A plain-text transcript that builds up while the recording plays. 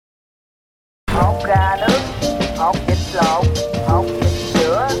hột gà nướng, hột vịt lộn, hột vịt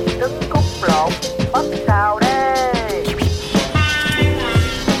sữa, trứng cút lộn, mắm xào đây.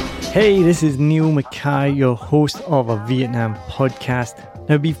 Hey, this is Neil Mackay, your host of a Vietnam podcast.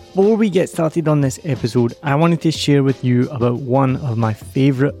 Now, before we get started on this episode, I wanted to share with you about one of my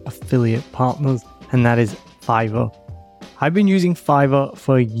favourite affiliate partners, and that is Fiverr. I've been using Fiverr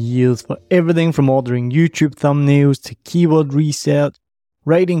for years for everything from ordering YouTube thumbnails to keyword research,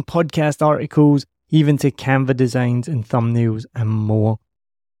 writing podcast articles, even to Canva designs and thumbnails and more.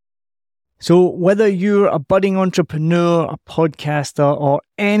 So whether you're a budding entrepreneur, a podcaster, or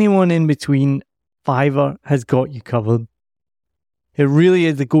anyone in between, Fiverr has got you covered. It really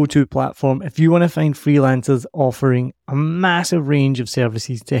is the go-to platform if you want to find freelancers offering a massive range of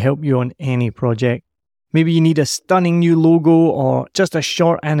services to help you on any project. Maybe you need a stunning new logo or just a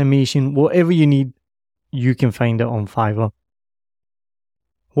short animation, whatever you need, you can find it on Fiverr.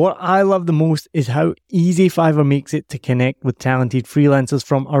 What I love the most is how easy Fiverr makes it to connect with talented freelancers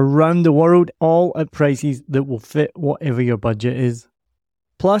from around the world, all at prices that will fit whatever your budget is.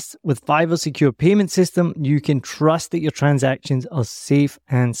 Plus, with Fiverr's secure payment system, you can trust that your transactions are safe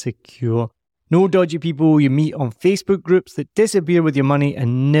and secure. No dodgy people you meet on Facebook groups that disappear with your money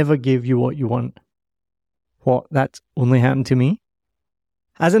and never give you what you want. What, that's only happened to me?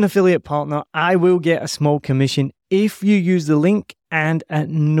 As an affiliate partner, I will get a small commission if you use the link and at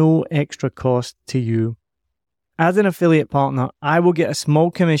no extra cost to you. As an affiliate partner, I will get a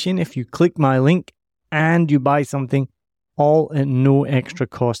small commission if you click my link and you buy something, all at no extra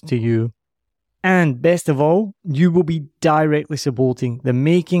cost to you. And best of all, you will be directly supporting the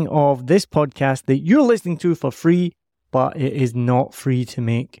making of this podcast that you're listening to for free, but it is not free to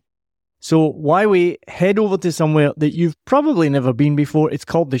make. So why wait? Head over to somewhere that you've probably never been before. It's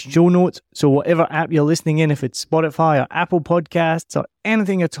called the show notes. So whatever app you're listening in, if it's Spotify or Apple Podcasts or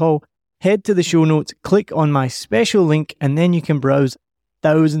anything at all, head to the show notes, click on my special link, and then you can browse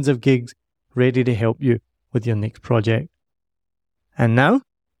thousands of gigs ready to help you with your next project. And now,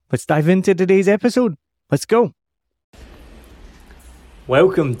 let's dive into today's episode. Let's go.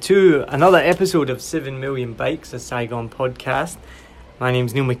 Welcome to another episode of 7 Million Bikes, a Saigon podcast. My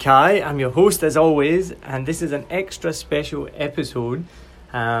name's Neil Mackay. I'm your host as always, and this is an extra special episode.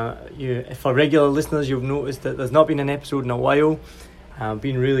 For regular listeners, you've noticed that there's not been an episode in a while. I've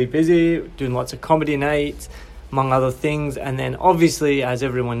been really busy, doing lots of comedy nights, among other things. And then obviously, as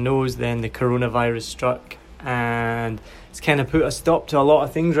everyone knows, then the coronavirus struck, and it's kind of put a stop to a lot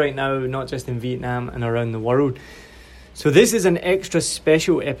of things right now, not just in Vietnam and around the world. So this is an extra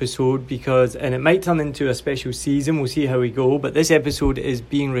special episode because, and it might turn into a special season, we'll see how we go, but this episode is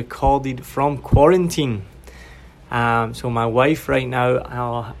being recorded from quarantine. So my wife right now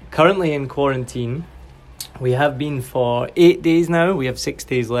are currently in quarantine. We have been for 8 days now. We have 6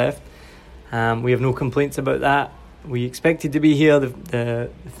 days left. We have no complaints about that. We expected to be here. The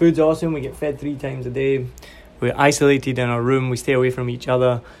food's awesome. We get fed 3 times a day. We're isolated in our room. We stay away from each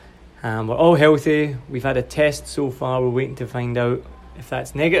other. We're all healthy. We've had a test so far. We're waiting to find out if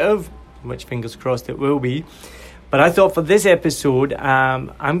that's negative, which fingers crossed it will be. But I thought for this episode,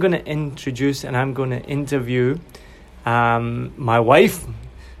 I'm going to introduce and I'm going to interview my wife.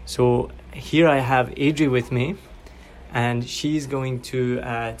 So here I have Adri with me, and she's going to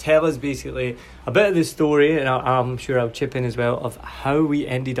tell us basically a bit of the story, and I'm sure I'll chip in as well, of how we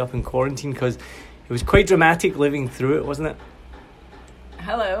ended up in quarantine, because it was quite dramatic living through it, wasn't it?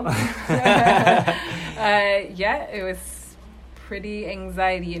 Hello. Yeah, it was pretty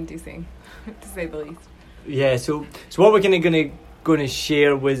anxiety-inducing, to say the least. Yeah, so what we're going to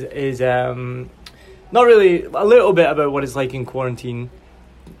share is not really a little bit about what it's like in quarantine,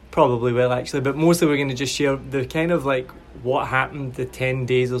 probably will actually, but mostly we're going to just share the kind of like what happened the 10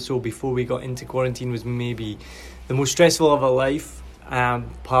 days or so before we got into quarantine was maybe the most stressful of our life,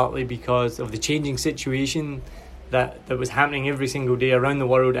 partly because of the changing situation that was happening every single day around the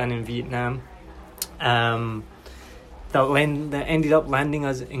world and in Vietnam, that ended up landing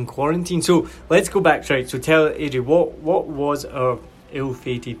us in quarantine. So let's go back, right? So tell Adri, what was our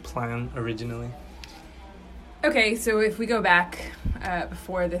ill-fated plan originally? Okay, so if we go back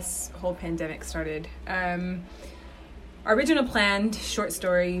before this whole pandemic started, our original planned short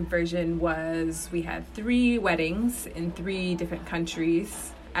story version was we had 3 weddings in 3 different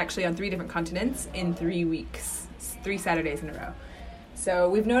countries, actually on 3 different continents in 3 weeks. 3 Saturdays in a row. So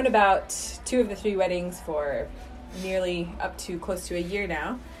we've known about 2 of the 3 weddings for nearly up to close to a year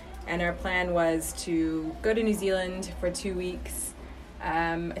now, and our plan was to go to New Zealand for 2 weeks,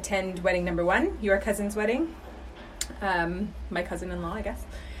 attend wedding number 1, your cousin's wedding, my cousin-in-law, I guess,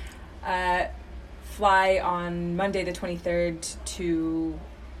 fly on Monday the 23rd to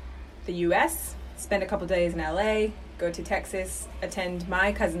the US, spend a couple days in LA, go to Texas, attend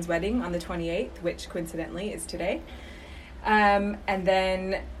my cousin's wedding on the 28th, which coincidentally is today. And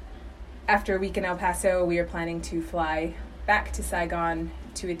then after a week in El Paso, we are planning to fly back to Saigon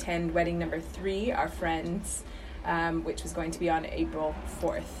to attend wedding number 3, our friends, which was going to be on April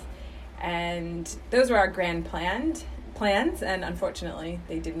 4th. And those were our grand plans, and unfortunately,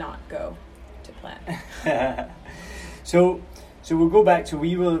 they did not go to plan. So we'll go back to,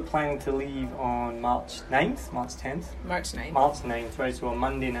 we were planning to leave on March 9th, March 10th? March 9th. March 9th, right, so a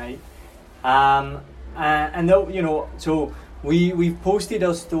Monday night. And you know, so we've posted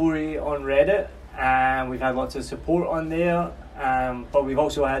our story on Reddit, and we've had lots of support on there, but we've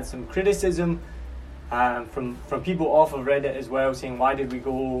also had some criticism from people off of Reddit as well, saying why did we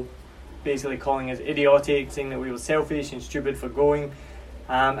go, basically calling us idiotic, saying that we were selfish and stupid for going.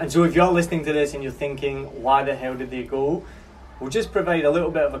 And so if you're listening to this and you're thinking, why the hell did they go? We'll just provide a little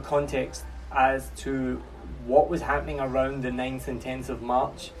bit of a context as to what was happening around the 9th and 10th of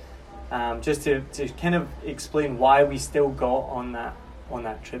March, just to kind of explain why we still got on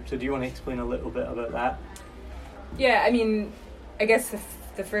that trip. So do you want to explain a little bit about that? Yeah, I mean, I guess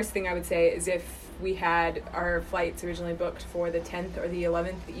the first thing I would say is if we had our flights originally booked for the 10th or the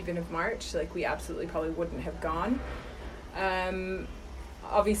 11th even of March, like, we absolutely probably wouldn't have gone.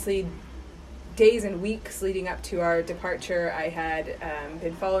 Obviously, days and weeks leading up to our departure, I had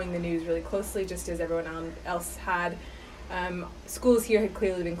been following the news really closely, just as everyone else had. Schools here had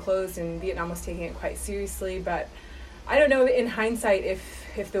clearly been closed, and Vietnam was taking it quite seriously, but I don't know in hindsight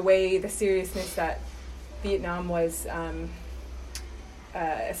if the seriousness that Vietnam was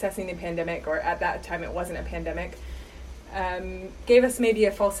assessing the pandemic, or at that time it wasn't a pandemic, gave us maybe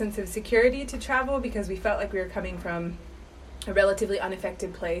a false sense of security to travel, because we felt like we were coming from a relatively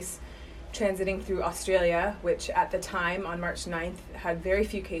unaffected place, transiting through Australia, which at the time on March 9th had very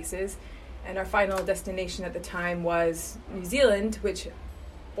few cases, and our final destination at the time was New Zealand, which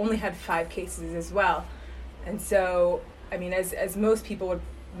only had 5 cases as well. And so, I mean, as most people would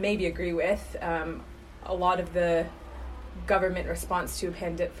maybe agree with, a lot of the government response to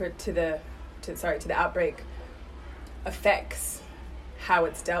the outbreak affects how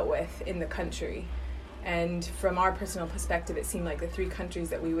it's dealt with in the country. And from our personal perspective, it seemed like the 3 countries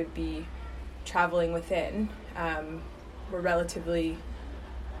that we would be traveling within were relatively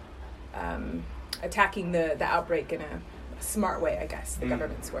attacking the outbreak in a smart way, I guess, the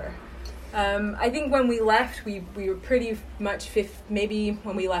governments were. I think when we left, we were pretty much, maybe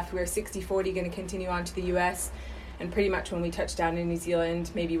when we left, we were 60-40 going to continue on to the US, and pretty much when we touched down in New Zealand,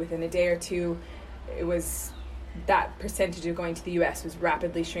 maybe within a day or two, it was that percentage of going to the US was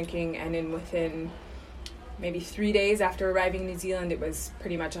rapidly shrinking, and within maybe 3 days after arriving in New Zealand, it was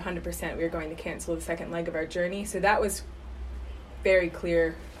pretty much 100% we were going to cancel the second leg of our journey. So that was very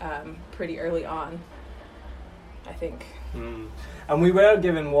clear pretty early on, I think. And we were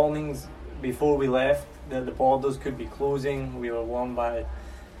given warnings before we left that the borders could be closing. We were warned by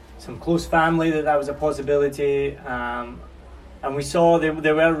some close family that was a possibility. And we saw there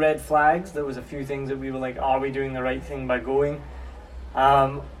were red flags. There was a few things that we were like, are we doing the right thing by going?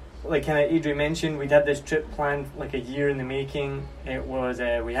 Like kind of Adri mentioned, we'd had this trip planned like a year in the making. It was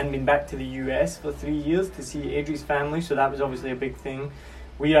we hadn't been back to the US for 3 years to see Adri's family, so that was obviously a big thing.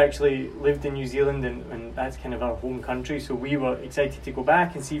 We actually lived in New Zealand, and that's kind of our home country, so we were excited to go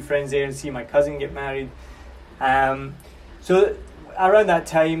back and see friends there and see my cousin get married. So around that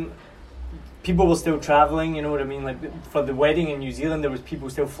time, people were still traveling, you know what I mean? Like for the wedding in New Zealand, there was people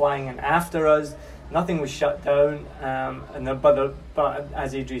still flying in after us. Nothing was shut down, but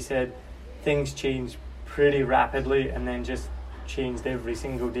as Adri said, things changed pretty rapidly, and then just changed every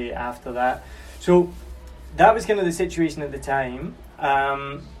single day after that. So that was kind of the situation at the time.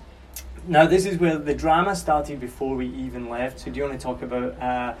 Now this is where the drama started before we even left. So do you want to talk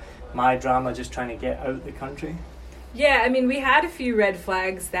about my drama just trying to get out the country? Yeah, I mean, we had a few red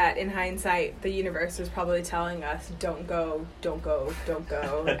flags that in hindsight the universe was probably telling us, don't go, don't go, don't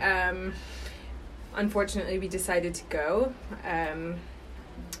go. Unfortunately, we decided to go.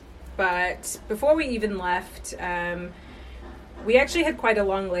 But before we even left, we actually had quite a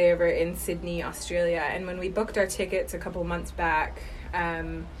long layover in Sydney, Australia. And when we booked our tickets a couple months back,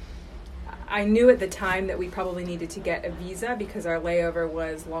 I knew at the time that we probably needed to get a visa because our layover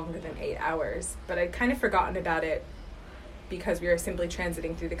was longer than 8 hours. But I'd kind of forgotten about it because we were simply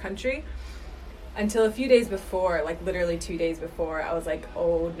transiting through the country. Until a few days before, like literally 2 days before, I was like,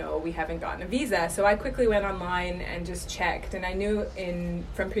 oh no, we haven't gotten a visa. So I quickly went online and just checked. And I knew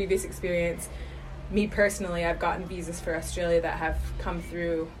from previous experience, me personally, I've gotten visas for Australia that have come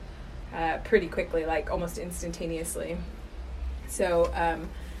through pretty quickly, like almost instantaneously. So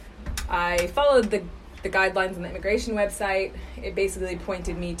I followed the guidelines on the immigration website. It basically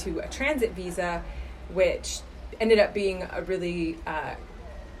pointed me to a transit visa, which ended up being a really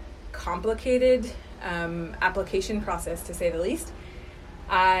complicated application process, to say the least.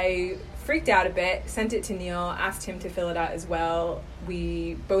 I freaked out a bit, sent it to Neil, asked him to fill it out as well.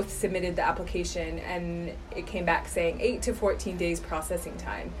 We both submitted the application, and it came back saying 8 to 14 days processing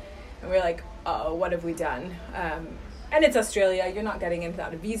time. And we're like, oh, what have we done? And it's Australia, you're not getting in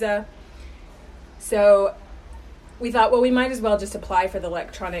without a visa. So we thought, well, we might as well just apply for the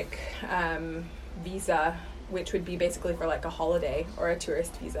electronic visa, which would be basically for like a holiday or a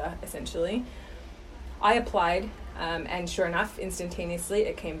tourist visa, essentially. I applied, and sure enough, instantaneously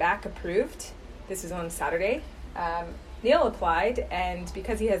it came back approved. This was on Saturday. Neil applied, and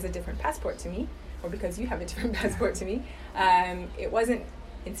because he has a different passport to me, or because you have a different passport to me, it wasn't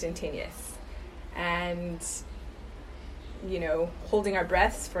instantaneous. And, you know, holding our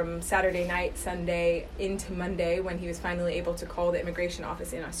breaths from Saturday night, Sunday into Monday, when he was finally able to call the immigration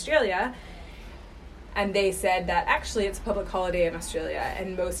office in Australia, and they said that actually it's a public holiday in Australia,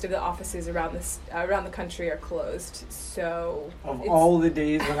 and most of the offices around the country are closed. So of all the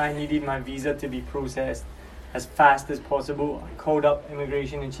days when I needed my visa to be processed as fast as possible, I called up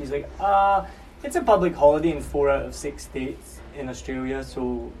immigration, and she's like, it's a public holiday in 4 out of 6 states in Australia,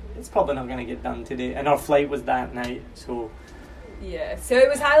 so it's probably not going to get done today. And our flight was that night, so yeah. So it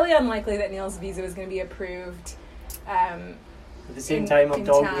was highly unlikely that Neil's visa was going to be approved. At the same time, our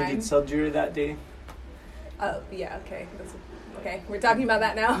dog needed surgery that day. Oh, yeah, okay. Okay, we're talking about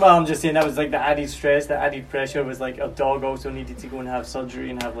that now. Well, I'm just saying that was like the added stress, the added pressure was like our dog also needed to go and have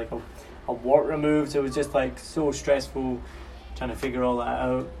surgery and have like a wart removed. So it was just like so stressful trying to figure all that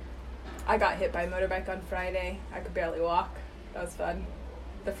out. I got hit by a motorbike on Friday. I could barely walk. That was fun.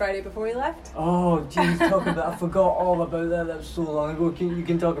 The Friday before we left. Oh, geez, talk about I forgot all about that. That was so long ago. You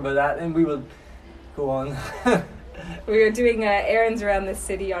can talk about that, and we will go on. We were doing errands around the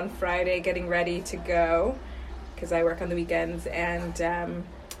city on Friday, getting ready to go, because I work on the weekends, and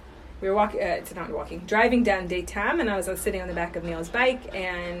we were driving down Daytam, and I was sitting on the back of Neil's bike,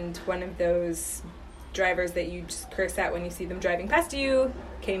 and one of those drivers that you just curse at when you see them driving past you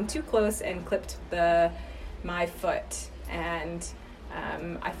came too close and clipped my foot, and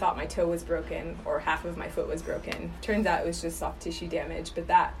I thought my toe was broken, or half of my foot was broken. Turns out it was just soft tissue damage, but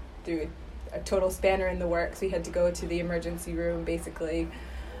that threw a total spanner in the works. We had to go to the emergency room, basically,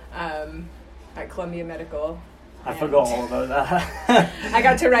 at Columbia Medical. I forgot all about that. I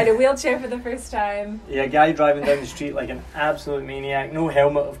got to ride a wheelchair for the first time. Yeah, a guy driving down the street like an absolute maniac. No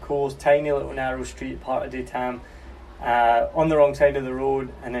helmet, of course. Tiny little narrow street, part of Daytam. On the wrong side of the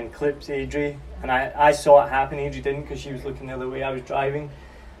road, and then clips Adri. And I saw it happen. Adri didn't, because she was looking the other way. I was driving.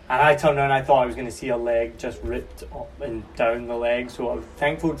 And I turned around, I thought I was going to see a leg just ripped up and down the leg. So I was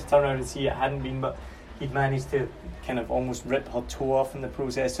thankful to turn around and see it hadn't been, but he'd managed to kind of almost rip her toe off in the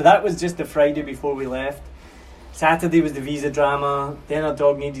process. So that was just the Friday before we left. Saturday was the visa drama. Then our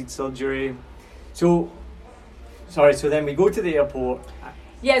dog needed surgery. So then we go to the airport.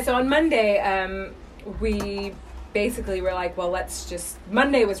 Yeah, so on Monday, we basically were like, well,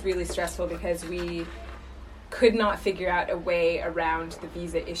 Monday was really stressful because we could not figure out a way around the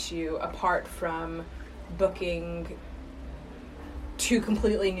visa issue apart from booking 2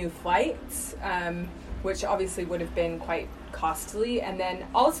 completely new flights, which obviously would have been quite costly. And then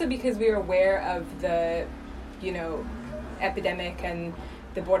also because we were aware of the, epidemic and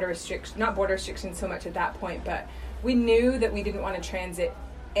the not border restrictions so much at that point, but we knew that we didn't want to transit.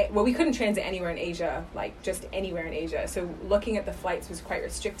 Well, we couldn't transit anywhere in Asia, like just anywhere in Asia. So looking at the flights was quite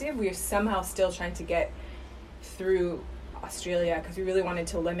restrictive. We were somehow still trying to get through Australia because we really wanted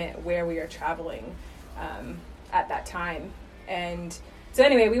to limit where we were traveling at that time. And so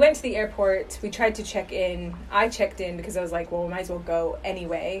anyway, we went to the airport. We tried to check in. I checked in because I was like, well, we might as well go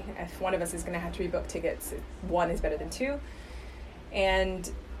anyway. If one of us is going to have to rebook tickets, 1 is better than 2. And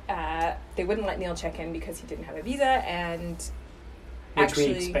they wouldn't let Neil check in because he didn't have a visa, and Which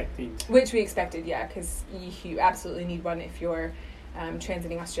we expected, yeah, because you absolutely need one if you're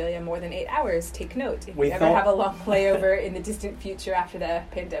transiting Australia more than 8 hours. Take note if you ever have a long layover in the distant future after the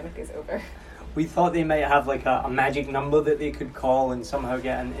pandemic is over. We thought they might have like a magic number that they could call and somehow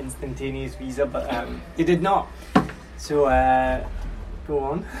get an instantaneous visa, but they did not. So go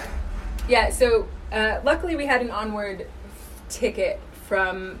on. Yeah, so luckily we had an onward ticket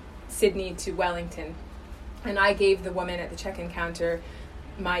from Sydney to Wellington, and I gave the woman at the check-in counter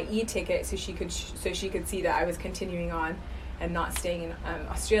my e-ticket so she could see that I was continuing on and not staying in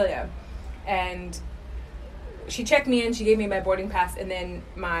Australia. And she checked me in, she gave me my boarding pass, and then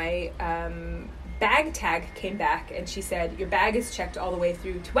my bag tag came back and she said, your bag is checked all the way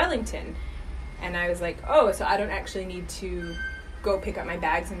through to Wellington. And I was like, oh, so I don't actually need to go pick up my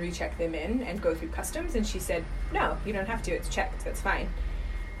bags and recheck them in and go through customs? And she said, no, you don't have to. It's checked. That's fine.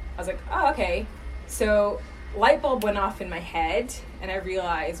 I was like, oh, okay. So light bulb went off in my head and I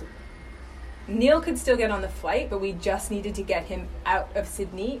realized Neil could still get on the flight, but we just needed to get him out of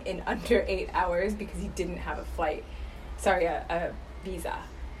Sydney in under 8 hours because he didn't have a visa.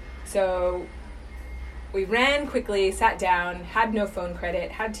 So we ran quickly, sat down, had no phone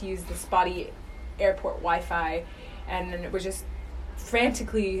credit, had to use the spotty airport Wi-Fi, and then it was just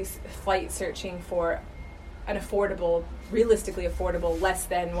frantically flight searching for an realistically affordable, less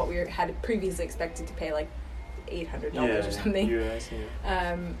than what we had previously expected to pay, like $800 or something. US,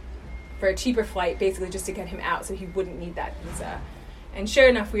 for a cheaper flight, basically just to get him out so he wouldn't need that visa. And sure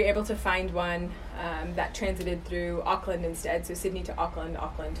enough, we were able to find one that transited through Auckland instead, so Sydney to Auckland,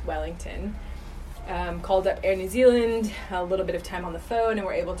 Auckland to Wellington. Called up Air New Zealand, a little bit of time on the phone, and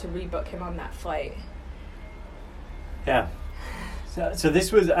we're able to rebook him on that flight. Yeah. So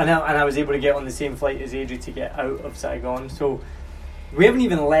this was, and I was able to get on the same flight as Adri to get out of Saigon. So we haven't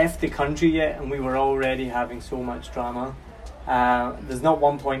even left the country yet, and we were already having so much drama. There's not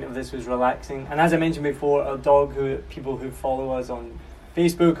one point of this was relaxing. And as I mentioned before, our dog, people who follow us on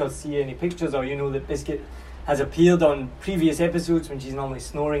Facebook or see any pictures, or that Biscuit has appeared on previous episodes when she's normally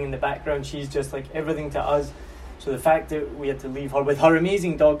snoring in the background. She's just like everything to us. So the fact that we had to leave her with her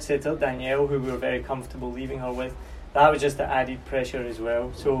amazing dog sitter, Danielle, who we were very comfortable leaving her with, that was just the added pressure as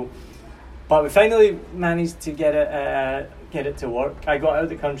well. So, but we finally managed to get it to work. I got out of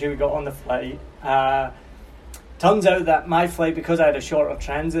the country, we got on the flight. Turns out that my flight, because I had a shorter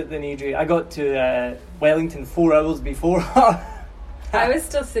transit than Adri, I got to Wellington 4 hours before her. I was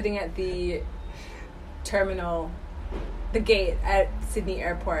still sitting at the terminal, the gate at Sydney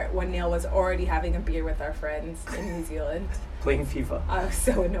Airport when Neil was already having a beer with our friends in New Zealand. Playing FIFA. I was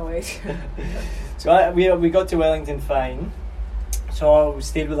so annoyed. So we got to Wellington fine. So we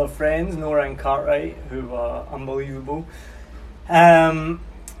stayed with our friends, Nora and Cartwright, who were unbelievable. And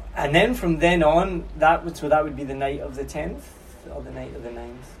then from then on, that would be the night of the 10th or the night of the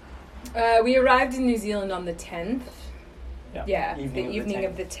 9th. We arrived in New Zealand on the 10th. Yeah, the evening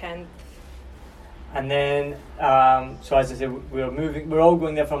of the 10th. And then, so as I said, we were all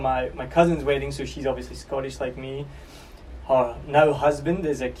going there for my cousin's wedding, so she's obviously Scottish like me. Her now husband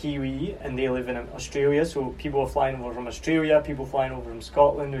is a Kiwi, and they live in Australia, so people are flying over from Australia, people flying over from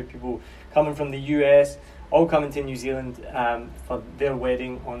Scotland, people coming from the US, all coming to New Zealand for their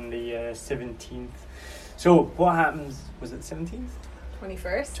wedding on the 17th. So what happens, was it 17th?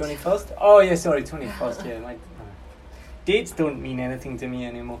 21st. 21st? Oh yeah, sorry, 21st, yeah. Dates don't mean anything to me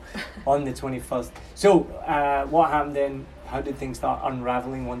anymore. On the 21st. So, what happened then? How did things start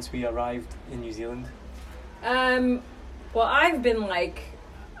unraveling once we arrived in New Zealand? Well, I've been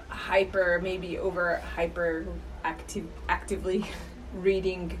actively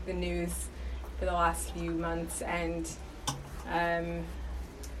reading the news for the last few months, and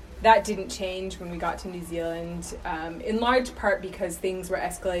that didn't change when we got to New Zealand, in large part because things were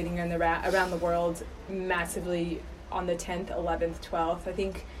escalating around the world massively on the 10th, 11th, 12th. I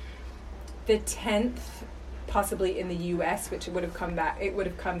think the 10th, possibly in the US, which it would have come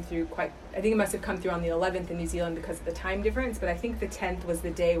through I think it must have come through on the 11th in New Zealand because of the time difference, but I think the 10th was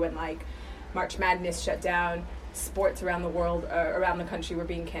the day when March Madness shut down, sports around the world, around the country were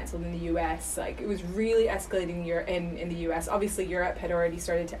being cancelled in the US. It was really escalating in the US. Obviously Europe had already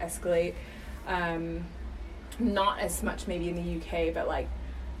started to escalate, not as much maybe in the UK, but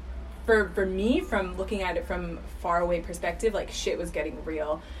for me, from looking at it from far away perspective, shit was getting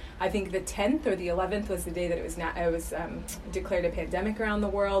real. I think the 10th or the 11th was the day that it was declared a pandemic around the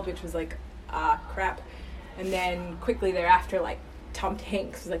world, which was crap. And then quickly thereafter, Tom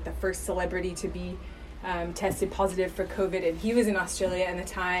Hanks was the first celebrity to be tested positive for COVID, and he was in Australia at the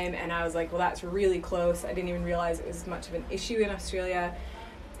time, and I was like, well, that's really close. I didn't even realize it was much of an issue in Australia.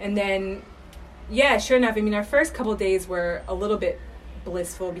 And then, yeah, sure enough, our first couple of days were a little bit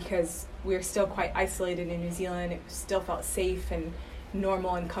blissful because we were still quite isolated in New Zealand. It still felt safe and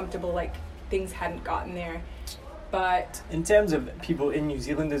normal and comfortable, things hadn't gotten there. But in terms of people in New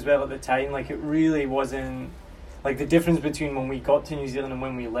Zealand as well at the time, it really wasn't the difference between when we got to New Zealand and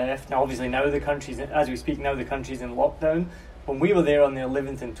when we left. Now obviously now the country's in lockdown. When we were there on the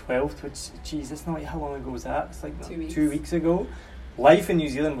 11th and 12th, which it's not how long ago was that? It's 2 weeks. 2 weeks ago. Life in New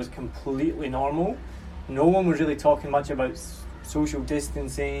Zealand was completely normal. No one was really talking much about social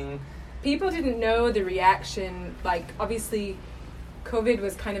distancing. People didn't know the reaction. Obviously COVID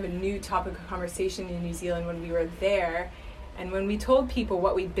was kind of a new topic of conversation in New Zealand when we were there, And when we told people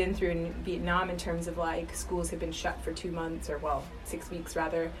what we'd been through in Vietnam in terms of like schools had been shut for 2 months, or 6 weeks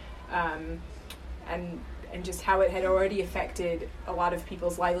rather, and just how it had already affected a lot of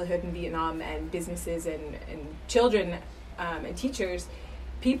people's livelihood in Vietnam, and businesses and children and teachers,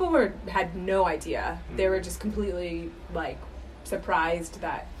 people had no idea. They were just completely like surprised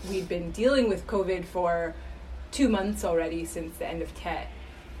that we'd been dealing with COVID for 2 months already since the end of Tet.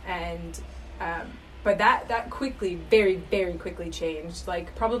 And but that quickly, very, very quickly changed.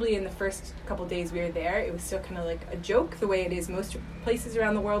 Like probably in the first couple days we were there, it was still kind of like a joke, the way it is most places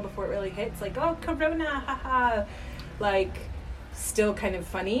around the world before it really hits. Like, oh, Corona, haha. Like, still kind of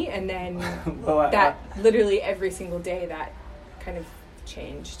funny. And then literally every single day that kind of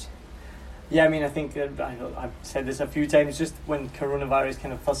changed. Yeah, I mean, I think I've said this a few times, just when coronavirus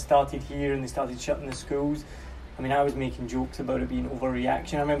kind of first started here and they started shutting the schools, I mean, I was making jokes about it being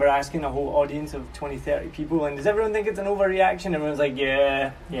overreaction. I remember asking a whole audience of 20, 30 people, and does everyone think it's an overreaction? Everyone's like,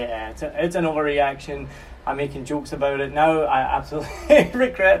 yeah, it's an overreaction. I'm making jokes about it. Now I absolutely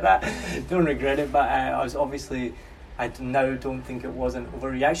regret that. Don't regret it, but I now don't think it was an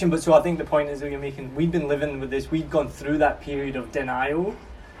overreaction. But so I think the point is that you're making, we'd been living with this, we'd gone through that period of denial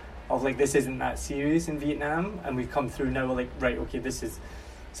of like, this isn't that serious in Vietnam, and we've come through now, we're like, right, okay, this is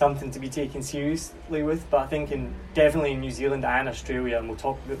something to be taken seriously with. But I think definitely in New Zealand and Australia, and we'll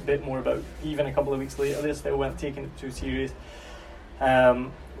talk a bit more about even a couple of weeks later, they still weren't taking it too serious.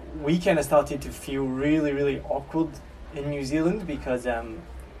 We kind of started to feel really, really awkward in New Zealand because I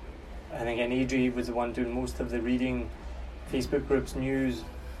think Adri was the one doing most of the reading, Facebook groups, news,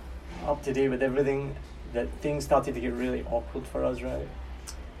 up to date with everything, that things started to get really awkward for us, right?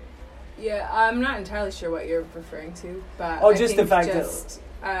 Yeah, I'm not entirely sure what you're referring to, but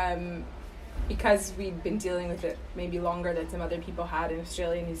because we'd been dealing with it maybe longer than some other people had in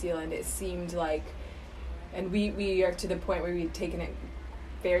Australia and New Zealand, it seemed like, and we are to the point where we'd taken it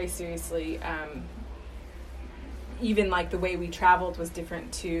very seriously. Even like the way we traveled was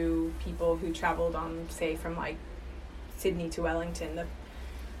different to people who traveled on, say, from like Sydney to Wellington.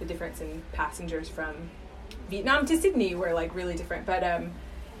 The difference in passengers from Vietnam to Sydney were like really different. But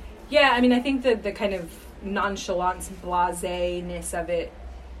yeah, I mean, I think that the kind of nonchalance, blasé-ness of it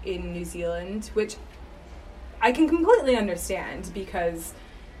in New Zealand, which I can completely understand, because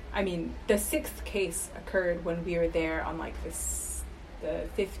I mean, the 6th case occurred when we were there on like the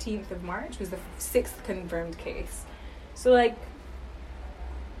 15th of March was the 6th confirmed case. So like,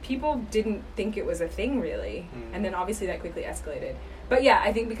 people didn't think it was a thing really. And then obviously that quickly escalated. But yeah,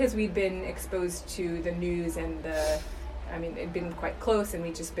 I think because we'd been exposed to the news and it'd been quite close, and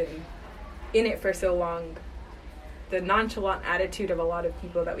we'd just been in it for so long, the nonchalant attitude of a lot of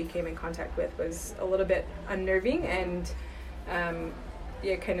people that we came in contact with was a little bit unnerving and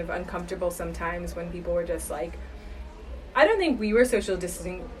kind of uncomfortable sometimes, when people were just like, I don't think we were social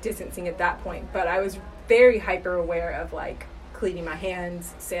distancing at that point, but I was very hyper aware of like cleaning my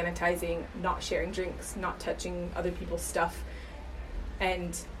hands, sanitizing, not sharing drinks, not touching other people's stuff,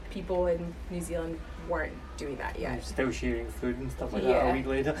 and people in New Zealand weren't doing that yet. Still sharing food and stuff like that a week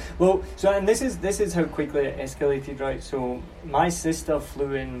later. Well, so, and this is how quickly it escalated, right? So my sister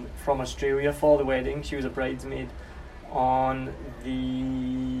flew in from Australia for the wedding. She was a bridesmaid on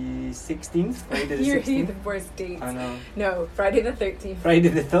the 16th, Friday the 16th. You're the worst dates. I know. No, Friday the 13th. Friday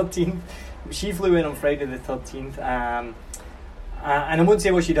the 13th. She flew in on Friday the 13th. And I won't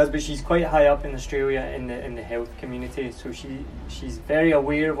say what she does, but she's quite high up in Australia in the health community. So she's very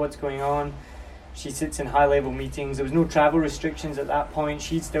aware of what's going on. She sits in high-level meetings. There was no travel restrictions at that point.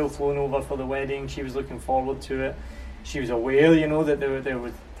 She'd still flown over for the wedding. She was looking forward to it. She was aware, that there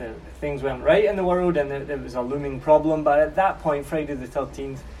was things went right in the world and there was a looming problem. But at that point, Friday the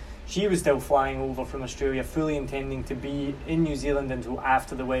 13th, she was still flying over from Australia, fully intending to be in New Zealand until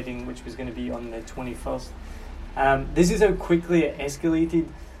after the wedding, which was going to be on the 21st. This is how quickly it escalated.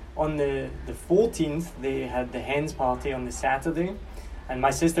 On the 14th, they had the hens party on the Saturday. And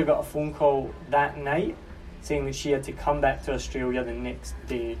my sister got a phone call that night saying that she had to come back to Australia the next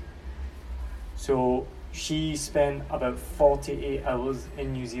day. So she spent about 48 hours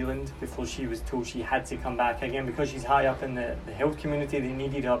in New Zealand before she was told she had to come back again. Because she's high up in the health community, they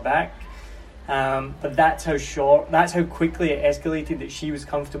needed her back. But that's how quickly it escalated, that she was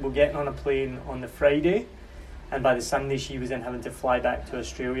comfortable getting on a plane on the Friday. And by the Sunday, she was then having to fly back to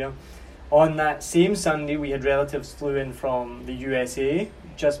Australia. On that same Sunday, we had relatives flew in from the USA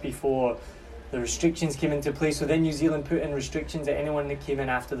just before the restrictions came into place. So then New Zealand put in restrictions that anyone that came in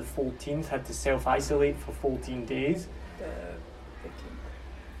after the 14th had to self-isolate for 14 days. The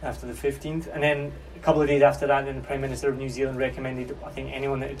 15th. After the 15th. And then a couple of days after that, then the Prime Minister of New Zealand recommended, I think,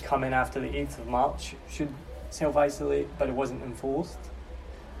 anyone that had come in after the 8th of March should self-isolate, but it wasn't enforced.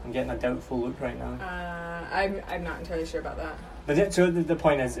 I'm getting a doubtful look right now. I'm not entirely sure about that. But so the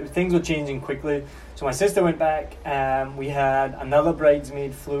point is, things were changing quickly. So my sister went back. We had another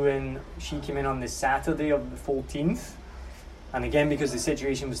bridesmaid flew in. She came in on the Saturday of the 14th. And again, because the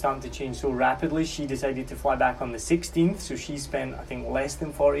situation was starting to change so rapidly, she decided to fly back on the 16th. So she spent, I think, less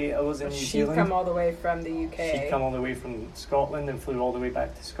than 48 hours in New Zealand. She'd come all the way from the UK. She'd come all the way from Scotland and flew all the way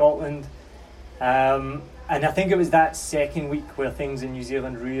back to Scotland. And I think it was that second week where things in New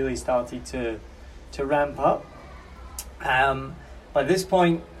Zealand really started to ramp up. By this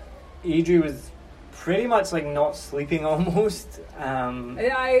point, Adri was pretty much like not sleeping almost.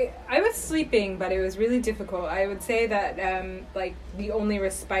 I was sleeping, but it was really difficult. I would say that like the only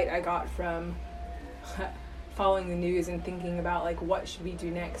respite I got from following the news and thinking about like what should we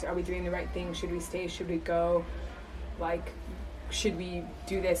do next? Are we doing the right thing? Should we stay? Should we go? Like, should we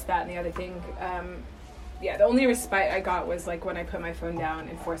do this, that, and the other thing? The only respite I got was like when I put my phone down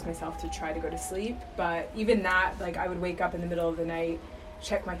and forced myself to try to go to sleep. But even that, like I would wake up in the middle of the night,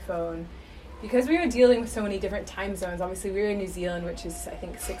 check my phone. Because we were dealing with so many different time zones. Obviously we were in New Zealand, which is I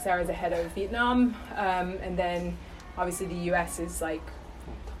think 6 hours ahead of Vietnam. And then obviously the US is like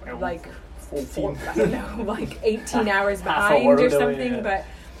 14, I don't know, like 18 hours behind or something. Yeah.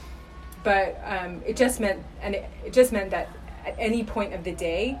 But it just meant that at any point of the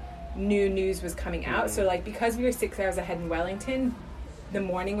day, new news was coming out. So like because we were 6 hours ahead in Wellington, the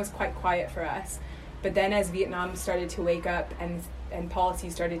morning was quite quiet for us. But then as Vietnam started to wake up and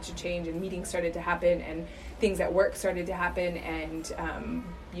policies started to change and meetings started to happen and things at work started to happen and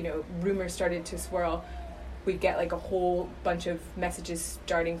rumors started to swirl, we'd get like a whole bunch of messages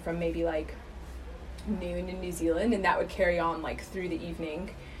starting from maybe like noon in New Zealand, and that would carry on like through the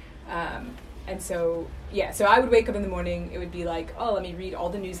evening. And so I would wake up in the morning, it would be like, oh, let me read all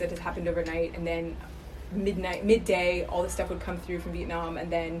the news that had happened overnight, and then midday, all the stuff would come through from Vietnam,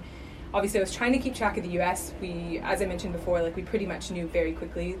 and then obviously I was trying to keep track of the US. We, as I mentioned before, like we pretty much knew very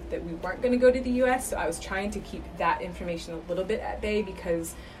quickly that we weren't going to go to the US, so I was trying to keep that information a little bit at bay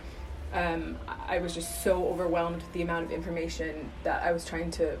because I was just so overwhelmed with the amount of information that I was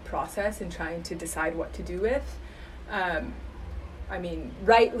trying to process and trying to decide what to do with. I mean,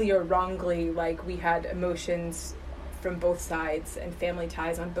 rightly or wrongly, like we had emotions from both sides and family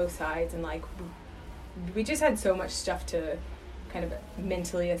ties on both sides, and like we just had so much stuff to kind of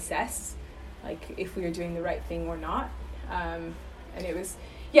mentally assess, like if we were doing the right thing or not. And it was,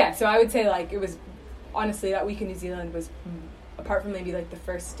 so I would say like it was, honestly, that week in New Zealand was, apart from maybe like the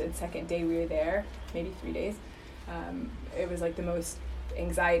first and second day we were there, maybe 3 days, it was like the most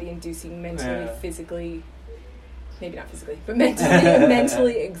anxiety inducing, mentally, physically, maybe not physically, but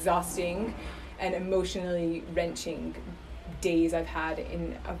mentally exhausting and emotionally wrenching days I've had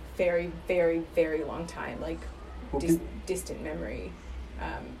in a very, very, very long time, like distant memory.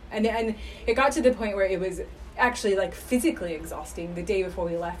 And it got to the point where it was actually like physically exhausting. The day before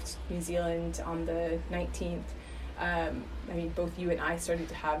we left New Zealand on the 19th, I mean, both you and I started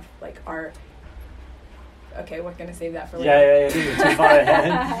to have like our... Okay, we're going to save that for later. Yeah, too far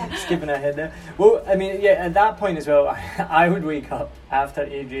ahead. Skipping ahead there. Well, I mean, at that point as well, I would wake up after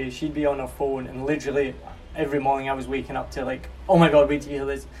Adri, she'd be on her phone, and literally every morning I was waking up to like, oh my God, wait to hear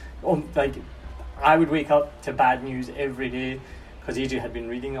this. Oh, like, I would wake up to bad news every day because Adri had been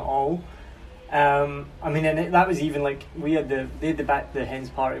reading it all. I mean, and that was even like, they had the hens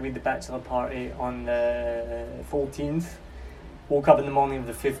party, we had the bachelor party on the 14th. Woke up in the morning of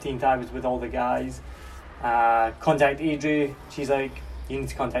the 15th, I was with all the guys. Contact Adri, she's like, you need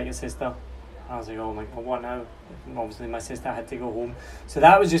to contact your sister. I was like, oh my God, what now? And obviously my sister had to go home. So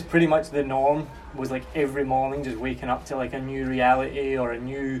that was just pretty much the norm, was like every morning just waking up to like a new reality or a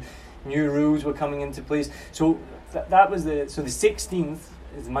new rules were coming into place. So that was the 16th,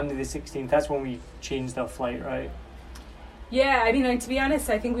 is Monday the 16th, that's when we changed our flight, right? Yeah, I mean, like, to be honest,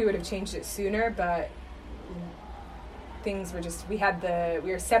 I think we would have changed it sooner, but things were just, we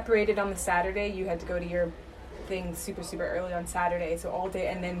were separated on the Saturday. You had to go to your thing super, super early on Saturday, so all day,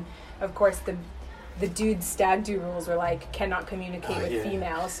 and then of course the dude stag do rules were like, cannot communicate with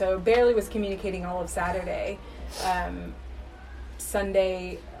females, so barely was communicating all of Saturday.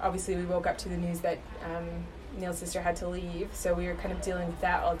 Sunday, obviously we woke up to the news that Neil's sister had to leave, so we were kind of dealing with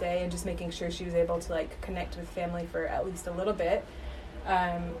that all day and just making sure she was able to like connect with family for at least a little bit.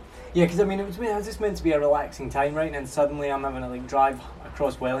 Because I mean, it was just meant to be a relaxing time, right? And then suddenly I'm having to like drive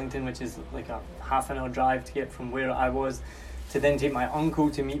across Wellington, which is like a half an hour drive to get from where I was to then take my uncle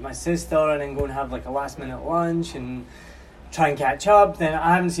to meet my sister, and then go and have like a last minute lunch and try and catch up. Then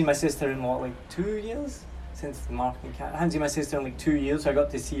I haven't seen my sister in what, like 2 years? Is since the marketing I hadn't seen my sister in like 2 years, so I got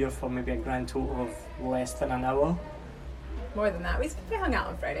to see her for maybe a grand total of less than an hour. More than that. We hung out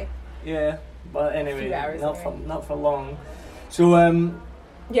on Friday. Yeah, but anyway, few hours not for long. So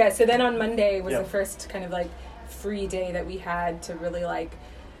yeah, so then on Monday was Yeah. the first kind of like free day that we had to really like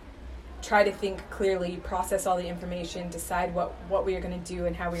try to think clearly, process all the information, decide what we were going to do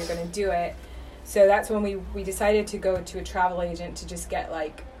and how we were going to do it. So that's when we decided to go to a travel agent to just get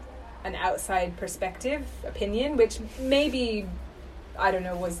like an outside perspective opinion, which maybe, I don't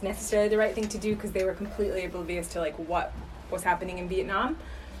know, was necessarily the right thing to do because they were completely oblivious to like what was happening in Vietnam.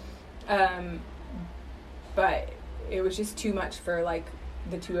 But it was just too much for like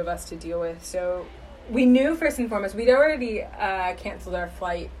the two of us to deal with. So we knew first and foremost, we'd already canceled our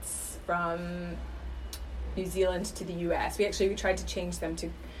flights from New Zealand to the US. We tried to change them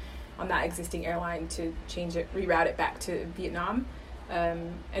on that existing airline to reroute it back to Vietnam.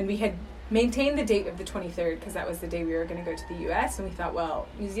 And we had maintained the date of the 23rd because that was the day we were going to go to the US. And we thought, well,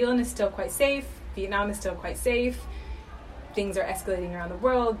 New Zealand is still quite safe. Vietnam is still quite safe. Things are escalating around the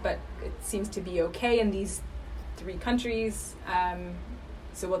world, but it seems to be okay in these 3 countries.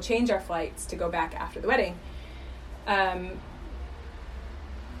 So we'll change our flights to go back after the wedding.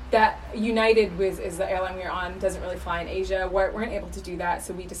 That United is the airline we were on, doesn't really fly in Asia. Weren't able to do that,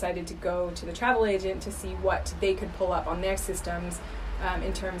 so we decided to go to the travel agent to see what they could pull up on their systems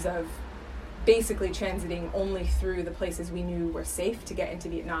in terms of basically transiting only through the places we knew were safe to get into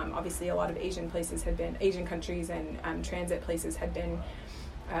Vietnam. Obviously, a lot of Asian countries and transit places had been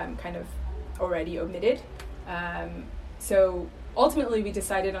kind of already omitted. So ultimately, we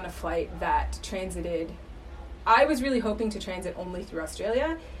decided on a flight that transited. I was really hoping to transit only through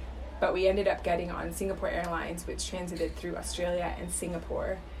Australia, but we ended up getting on Singapore Airlines, which transited through Australia and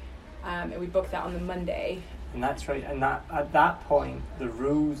Singapore. And we booked that on the Monday. And that's right. And that at that point, the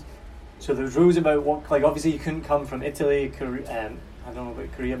rules about what, like, obviously you couldn't come from Italy, Korea, I don't know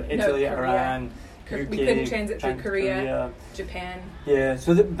about Korea, but Italy, Korea. Iran, UK, We couldn't transit through Korea, Japan. Yeah,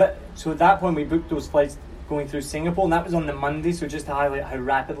 so at that point we booked those flights going through Singapore, and that was on the Monday, so just to highlight how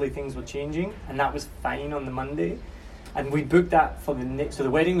rapidly things were changing, and that was fine on the Monday. And we booked that for the next, so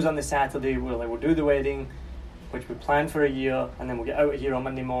the wedding was on the Saturday. We were like, we'll do the wedding, which we planned for a year, and then we'll get out of here on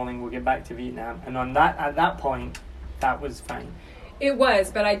Monday morning, we'll get back to Vietnam. And at that point, that was fine. It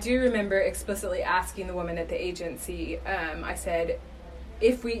was, but I do remember explicitly asking the woman at the agency, I said,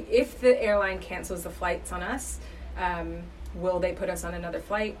 if the airline cancels the flights on us, will they put us on another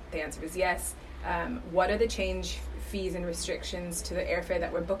flight? The answer was yes. What are the change fees and restrictions to the airfare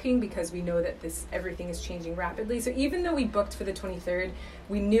that we're booking, because we know that everything is changing rapidly. So even though we booked for the 23rd,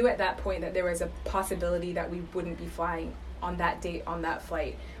 we knew at that point that there was a possibility that we wouldn't be flying on that date on that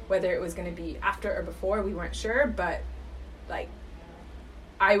flight. Whether it was going to be after or before, we weren't sure, but like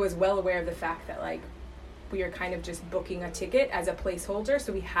I was well aware of the fact that like we were kind of just booking a ticket as a placeholder,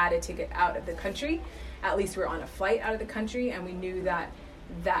 so we had a ticket out of the country. At least we're on a flight out of the country, and we knew that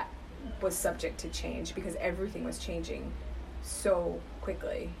was subject to change because everything was changing so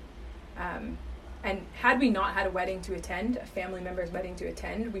quickly. And had we not had a family member's wedding to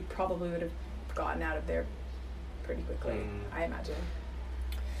attend, we probably would have gotten out of there pretty quickly, I imagine.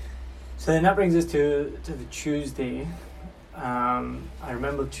 So then that brings us to the Tuesday. I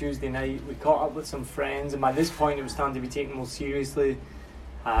remember Tuesday night we caught up with some friends, and by this point it was starting to be taken more seriously.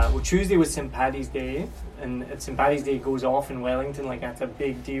 Tuesday was St. Paddy's Day, and St. Paddy's Day goes off in Wellington, like that's a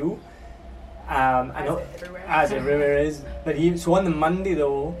big deal. As everywhere is. But so on the Monday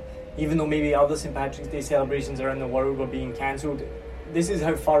though, even though maybe other St. Patrick's Day celebrations around the world were being cancelled, this is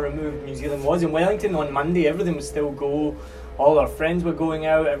how far removed New Zealand was. In Wellington on Monday, everything was still go. All our friends were going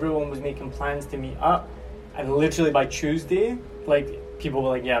out, everyone was making plans to meet up, and literally by Tuesday, like, people were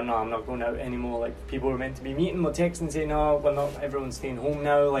like, yeah, no, I'm not going out anymore. Like, people were meant to be meeting, were texting saying, no, we're not, everyone's staying home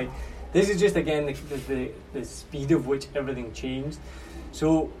now. Like, this is just, again, the speed of which everything changed.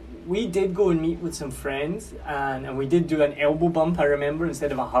 So we did go and meet with some friends, and we did do an elbow bump, I remember,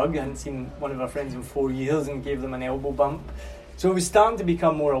 instead of a hug. I hadn't seen one of our friends in 4 years and gave them an elbow bump. So it was starting to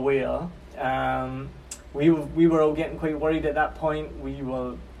become more aware. We were all getting quite worried at that point. We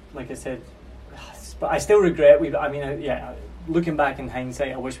were, like I said, but I still regret, looking back in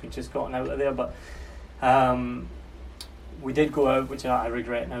hindsight, I wish we'd just gotten out of there, but we did go out, which I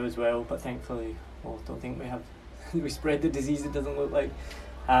regret now as well, but thankfully, don't think we spread the disease, it doesn't look like.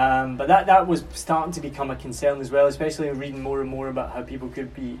 But that was starting to become a concern as well, especially reading more and more about how people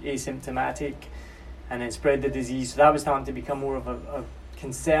could be asymptomatic and then spread the disease. So that was starting to become more of a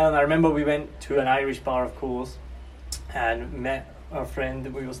concern. I remember we went to an Irish bar, of course, and met our friend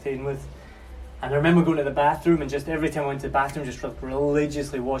that we were staying with, And I remember going to the bathroom and just every time I went to the bathroom, just like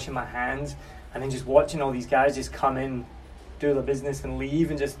religiously washing my hands, and then just watching all these guys just come in, do their business and leave,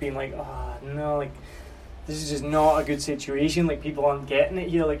 and just being like, oh no, like this is just not a good situation. Like people aren't getting it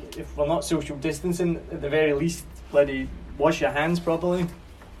here. Like if we're not social distancing, at the very least, bloody wash your hands properly.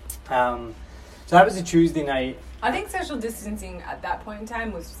 So that was a Tuesday night. I think social distancing at that point in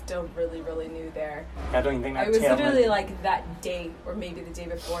time was still really, really new there. I don't even think that it was literally like that day, or maybe the day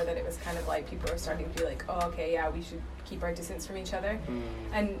before, that it was kind of like people were starting to be like, oh, okay, yeah, we should keep our distance from each other.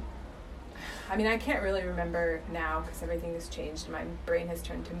 And I mean, I can't really remember now because everything has changed. My brain has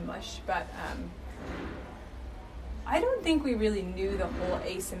turned to mush, but I don't think we really knew the whole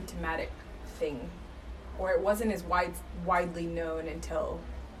asymptomatic thing, or it wasn't as widely known until...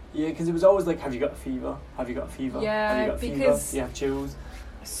 Yeah, because it was always like, have you got a fever? Have you got a fever? Yeah, have you got a because fever? You have chills.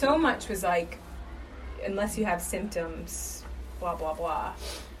 So much was like, unless you have symptoms, blah, blah, blah.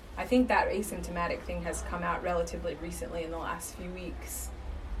 I think that asymptomatic thing has come out relatively recently in the last few weeks.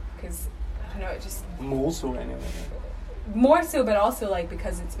 Because, I don't know, it just... More so, anyway. More so, but also like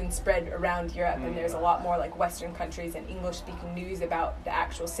because it's been spread around Europe and there's a lot more like Western countries and English-speaking news about the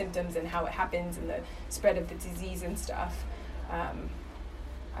actual symptoms and how it happens and the spread of the disease and stuff.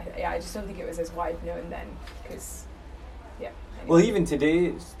 I just don't think it was as wide known then, because, yeah. Anyway. Well, even today,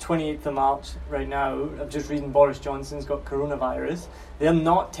 it's 28th of March right now, I'm just reading Boris Johnson's got coronavirus. They're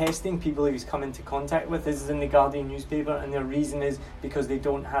not testing people he's come into contact with. This is in the Guardian newspaper, and their reason is because they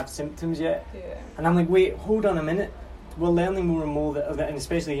don't have symptoms yet. Yeah. And I'm like, wait, hold on a minute. We're learning more and more that, and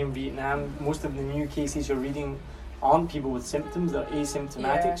especially in Vietnam, most of the new cases you're reading aren't people with symptoms, they're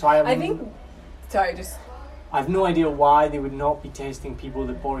asymptomatic. Yeah. So I have no idea why they would not be testing people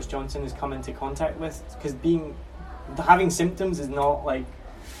that Boris Johnson has come into contact with, because having symptoms is not like...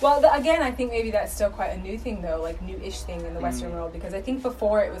 Well, again, I think maybe that's still quite a new thing, though, like new-ish thing in the Western world, because I think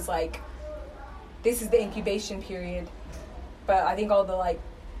before it was like, this is the incubation period, but I think all the like,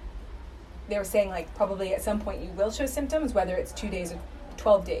 they were saying like probably at some point you will show symptoms, whether it's 2 days or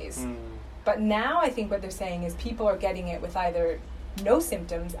 12 days. But now I think what they're saying is people are getting it with either no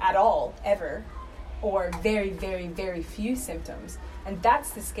symptoms at all, ever, or very, very, very few symptoms. And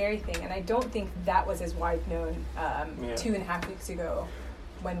that's the scary thing. And I don't think that was as wide known 2.5 weeks ago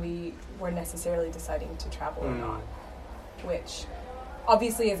when we were necessarily deciding to travel or not. Which,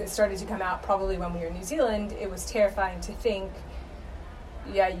 obviously, as it started to come out, probably when we were in New Zealand, it was terrifying to think,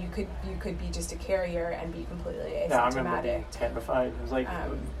 yeah, you could be just a carrier and be completely asymptomatic. Yeah, I remember being terrified. It was like,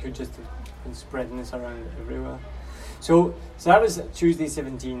 could just have been spreading this around everywhere. So that was Tuesday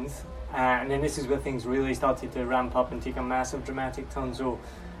 17th. And then this is where things really started to ramp up and take a massive dramatic turn. So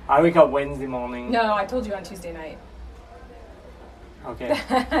I wake up Wednesday morning. No, I told you on Tuesday night. Okay.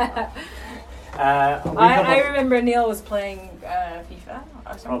 I remember Neil was playing FIFA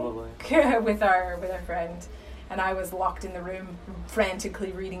or something. Probably. with our friend, and I was locked in the room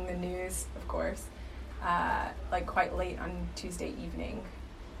frantically reading the news, of course, like quite late on Tuesday evening.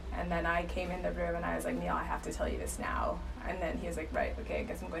 And then I came in the room and I was like, Neil, I have to tell you this now. And then he was like, right, okay, I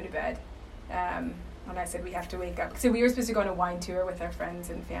guess I'm going to bed. And I said, we have to wake up. So we were supposed to go on a wine tour with our friends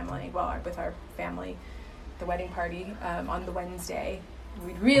and family, with our family, the wedding party, on the Wednesday.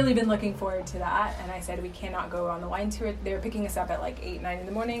 We'd really been looking forward to that. And I said, we cannot go on the wine tour. They were picking us up at like 8, 9 in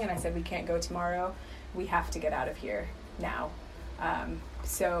the morning. And I said, we can't go tomorrow. We have to get out of here now.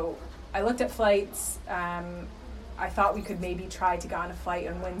 So I looked at flights. I thought we could maybe try to go on a flight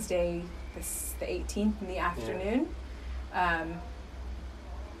on Wednesday, the 18th in the afternoon.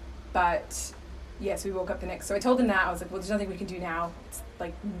 But yes, we woke up the next. So I told him that. I was like, well, there's nothing we can do now. It's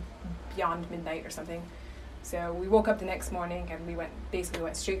like beyond midnight or something. So we woke up the next morning and we went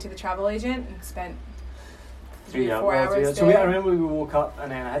straight to the travel agent and spent 3 or 4 hours there. So I remember we woke up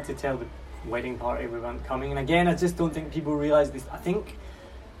and then I had to tell the wedding party we weren't coming. And again, I just don't think people realised this. I think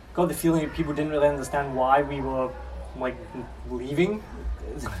got the feeling that people didn't really understand why we were like leaving.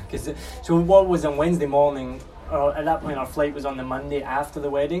 So what was on Wednesday morning, at that point our flight was on the Monday after the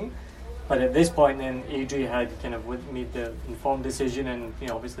wedding, but at this point then Adri had kind of made the informed decision and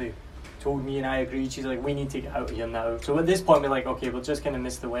obviously told me and I agreed. She's like, we need to get out of here now. So at this point we're like, okay, we'll just kind of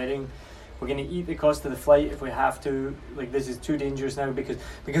miss the wedding. We're going to eat the cost of the flight if we have to. Like, this is too dangerous now because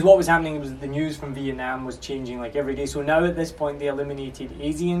what was happening was the news from Vietnam was changing like every day. So now at this point they eliminated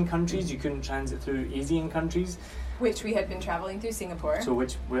ASEAN countries. You couldn't transit through ASEAN countries. Which we had been travelling through Singapore. So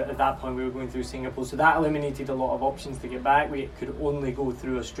at that point we were going through Singapore. So that eliminated a lot of options to get back. We could only go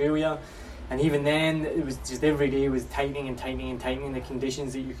through Australia. And even then, it was just every day was tightening the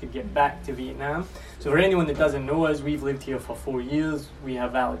conditions that you could get back to Vietnam. So for anyone that doesn't know us, we've lived here for 4 years. We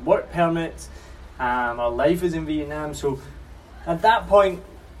have valid work permits. Our life is in Vietnam. So at that point,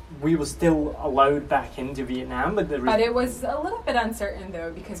 we were still allowed back into Vietnam, but it was a little bit uncertain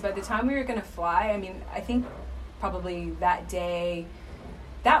though, because by the time we were going to fly, I mean, I think probably that day,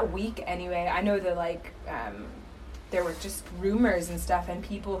 that week anyway, I know that like there were just rumors and stuff, and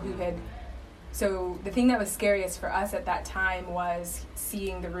people who had. So the thing that was scariest for us at that time was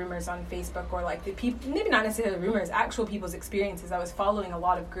seeing the rumors on Facebook, or like the people, maybe not necessarily rumors, actual people's experiences. I was following a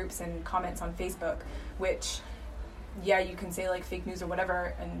lot of groups and comments on Facebook, which, yeah, you can say like fake news or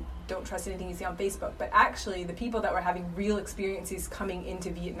whatever and don't trust anything you see on Facebook, but actually the people that were having real experiences coming into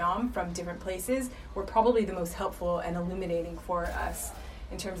Vietnam from different places were probably the most helpful and illuminating for us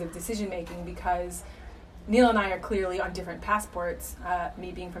in terms of decision making, because Neil and I are clearly on different passports,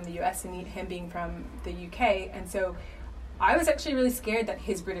 me being from the US and him being from the UK, and so I was actually really scared that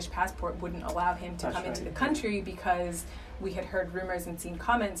his British passport wouldn't allow him to come into the country, because we had heard rumors and seen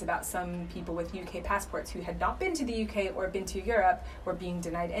comments about some people with UK passports who had not been to the UK or been to Europe were being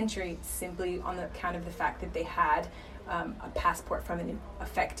denied entry simply on the account of the fact that they had a passport from an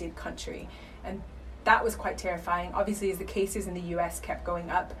affected country. And that was quite terrifying. Obviously, as the cases in the US kept going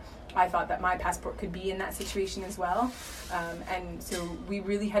up, I thought that my passport could be in that situation as well. And so we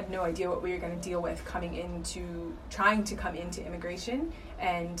really had no idea what we were going to deal with trying to come into immigration.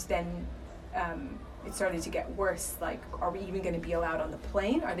 And then it started to get worse. Like, are we even going to be allowed on the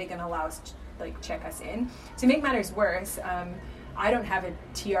plane? Are they going to allow us to check us in? To make matters worse, I don't have a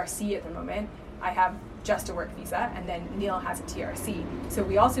TRC at the moment. I have just a work visa, and then Neil has a TRC. So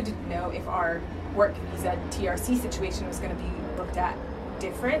we also didn't know if our work visa TRC situation was going to be looked at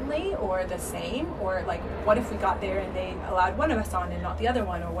differently or the same, or like what if we got there and they allowed one of us on and not the other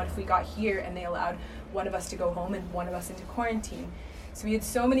one, or what if we got here and they allowed one of us to go home and one of us into quarantine. So we had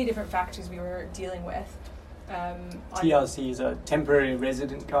so many different factors we were dealing with. TRC is a temporary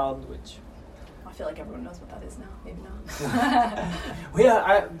resident card, which I feel like everyone knows what that is now. Maybe not.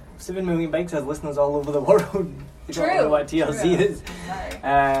 Well, 7 million Bikes has listeners all over the world. They don't know what TRC is.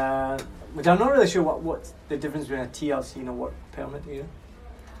 Which I'm not really sure what's the difference between a TRC and a work permit here.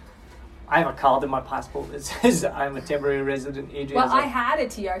 I have a card in my passport that says I'm a temporary resident. Adrian. Well, I had a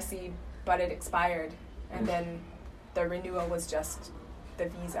TRC, but it expired, and then the renewal was just the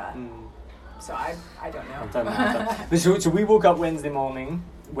visa. So I don't know. So we woke up Wednesday morning,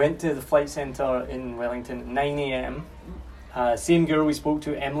 went to the flight centre in Wellington at 9 a.m. Same girl we spoke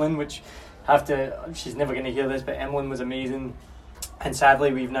to, Emlyn, which she's never going to hear this, but Emlyn was amazing. And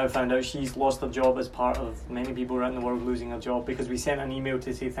sadly, we've now found out she's lost her job as part of many people around the world losing their job, because we sent an email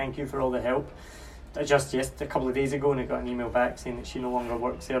to say thank you for all the help just a couple of days ago, and I got an email back saying that she no longer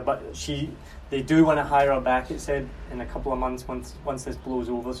works there. But they do want to hire her back, it said, in a couple of months once this blows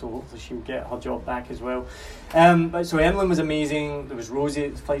over, so hopefully she'll get her job back as well. But so Emlyn was amazing. There was Rosie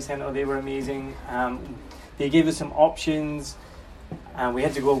at the flight centre, they were amazing. They gave us some options, and we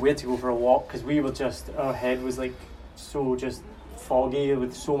had to go for a walk, because our head was like so just foggy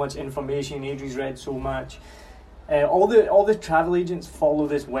with so much information. Adri's read so much. All the travel agents follow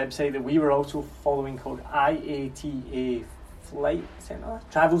this website that we were also following called IATA Flight Centre,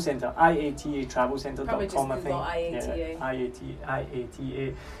 Travel Centre, IATATravelCentre.com. Probably just Google IATA.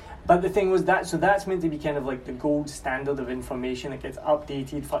 IATA. But the thing was that's meant to be kind of like the gold standard of information that gets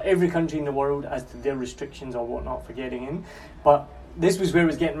updated for every country in the world as to their restrictions or whatnot for getting in. But this was where it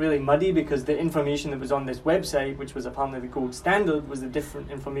was getting really muddy, because the information that was on this website, which was apparently the gold standard, was the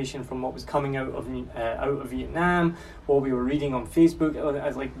different information from what was coming out of Vietnam, what we were reading on Facebook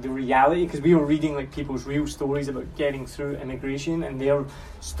as like the reality, because we were reading like people's real stories about getting through immigration, and their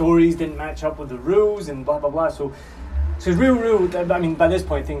stories didn't match up with the rules and blah blah blah. So it's real. I mean, by this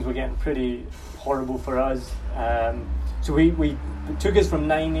point things were getting pretty horrible for us. So we took us from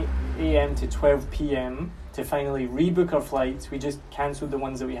 9 a.m. to 12 p.m. to finally rebook our flights. We just cancelled the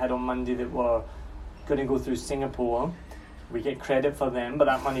ones that we had on Monday that were going to go through Singapore. We get credit for them, but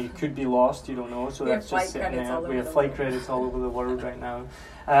that money could be lost, you don't know, so that's just sitting there. We have flight credits all over the world right now.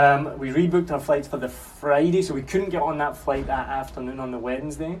 We rebooked our flights for the Friday, so we couldn't get on that flight that afternoon on the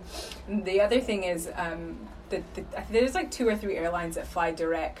Wednesday. The other thing is there's like 2 or 3 airlines that fly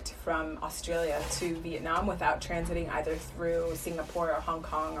direct from Australia to Vietnam without transiting either through Singapore or Hong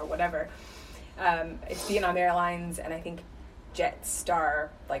Kong or whatever. It's Vietnam Airlines and I think Jetstar,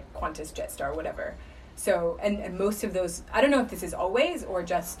 like Qantas Jetstar, whatever. So, and most of those, I don't know if this is always or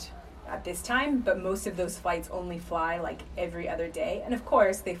just at this time, but most of those flights only fly like every other day. And of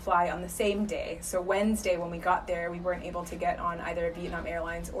course, they fly on the same day. So Wednesday when we got there, we weren't able to get on either a Vietnam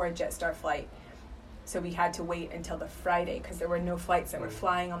Airlines or a Jetstar flight. So we had to wait until the Friday because there were no flights that were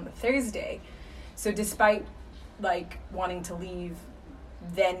flying on the Thursday. So despite like wanting to leave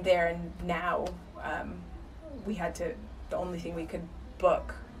then, there, and now, we had to, the only thing we could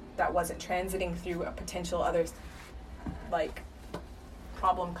book that wasn't transiting through a potential other, like,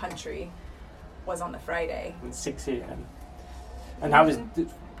 problem country was on the Friday. At 6 a.m. And that was...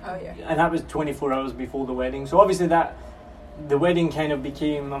 Oh, yeah. And that was 24 hours before the wedding. So obviously the wedding kind of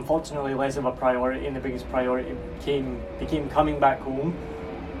became, unfortunately, less of a priority, and the biggest priority became coming back home.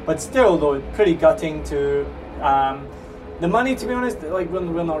 But still, though, pretty gutting to... the money, to be honest, like,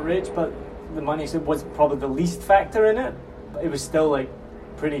 we're not rich, but the money was probably the least factor in it. It was still, like,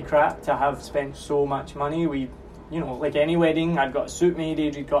 pretty crap to have spent so much money. We, like any wedding, I'd got a suit made,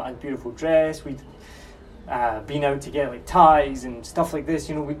 Adrian got a beautiful dress, we'd been out to get, like, ties and stuff like this.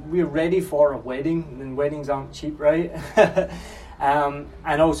 We're ready for a wedding, and weddings aren't cheap, right?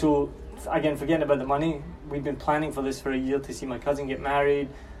 And also, again, forgetting about the money, we've been planning for this for a year to see my cousin get married.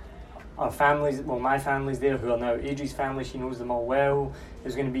 Our families, my family's there, who are now Adri's family, she knows them all well. It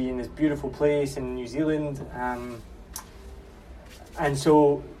was going to be in this beautiful place in New Zealand. And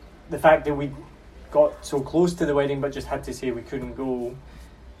so the fact that we got so close to the wedding but just had to say we couldn't go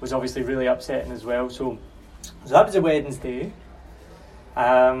was obviously really upsetting as well. So that was a Wednesday.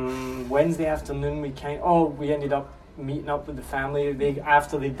 Wednesday afternoon we ended up meeting up with the family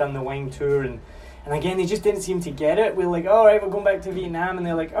after they'd done the wine tour, and again they just didn't seem to get it. We were like, all right, we're going back to Vietnam, and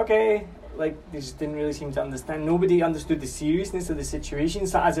they're like, okay. Like, they just didn't really seem to understand. Nobody understood the seriousness of the situation.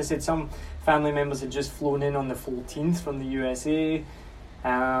 So as I said, some family members had just flown in on the 14th from the USA.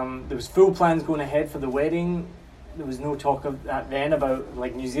 There was full plans going ahead for the wedding. There was no talk of that then about,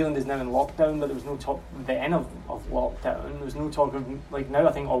 like, New Zealand is now in lockdown, but there was no talk then of lockdown. There was no talk of, like, now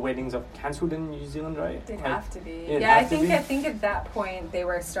I think all weddings are cancelled in New Zealand, right? They'd like, have to be. Yeah, I think at that point they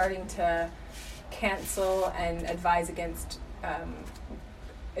were starting to cancel and advise against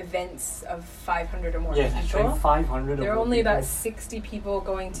events of 500 or more people. That's right, 500 There or were more only people. about 60 people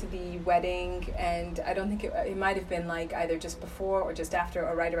going to the wedding, and I don't think it might have been, like, either just before or just after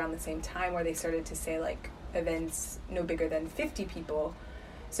or right around the same time where they started to say, like, events no bigger than 50 people.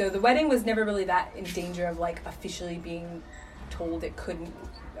 So the wedding was never really that in danger of, like, officially being told it couldn't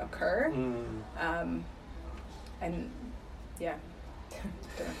occur. And yeah.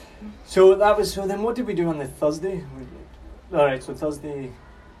 So then what did we do on the Thursday? Alright, so Thursday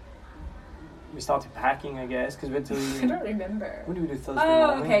we started packing, I guess, because we had to... I don't remember. What did we do Thursday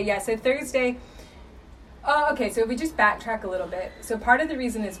morning? Okay, yeah, so Thursday... okay, so if we just backtrack a little bit. So part of the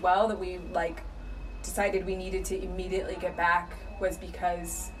reason as well that we, like, decided we needed to immediately get back was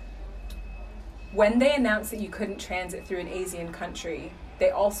because when they announced that you couldn't transit through an ASEAN country, they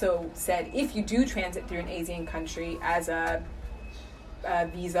also said if you do transit through an ASEAN country as a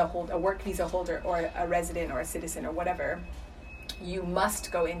work visa holder or a resident or a citizen or whatever, you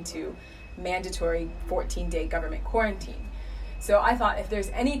must go into mandatory 14-day government quarantine. So I thought, if there's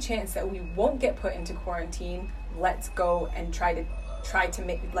any chance that we won't get put into quarantine, let's go and try to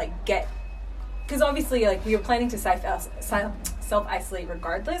make, like, get, because obviously, like, we were planning to self-isolate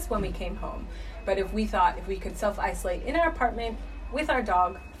regardless when we came home. But if we thought if we could self-isolate in our apartment with our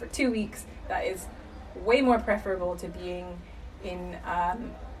dog for 2 weeks, that is way more preferable to being in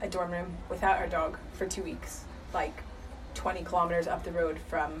a dorm room without our dog for 2 weeks, like 20 kilometers up the road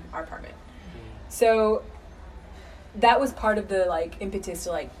from our apartment. So that was part of the, like, impetus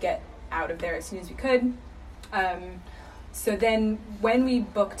to, like, get out of there as soon as we could. So then when we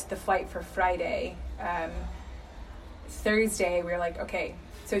booked the flight for Friday, Thursday we were like, okay,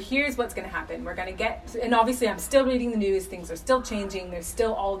 so here's what's going to happen. We're going to get, and obviously I'm still reading the news, things are still changing, there's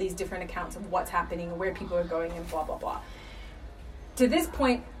still all these different accounts of what's happening, where people are going, and blah, blah, blah. To this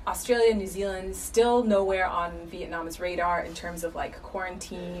point, Australia and New Zealand still nowhere on Vietnam's radar in terms of, like,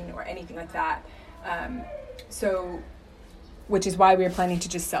 quarantine or anything like that. So, which is why we were planning to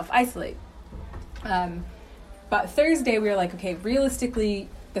just self-isolate. But Thursday we were like, okay, realistically,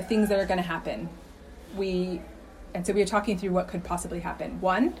 the things that are going to happen, and so we were talking through what could possibly happen.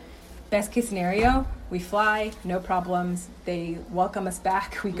 One, best case scenario, we fly, no problems, they welcome us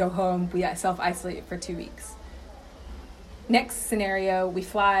back, we go home, we self-isolate for 2 weeks. Next scenario, we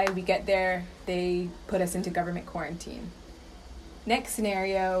fly, we get there, they put us into government quarantine. Next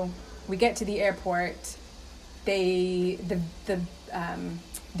scenario, we get to the airport, they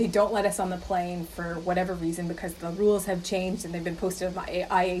don't let us on the plane for whatever reason because the rules have changed and they've been posted on my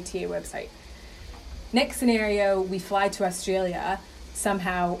IATA website. Next scenario, we fly to Australia,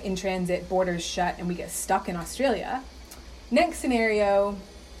 somehow in transit, borders shut, and we get stuck in Australia. Next scenario,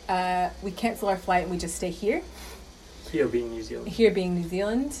 we cancel our flight and we just stay here. Here being New Zealand. Here being New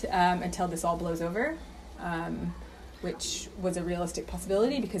Zealand, until this all blows over, which was a realistic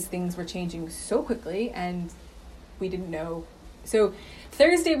possibility because things were changing so quickly and we didn't know. So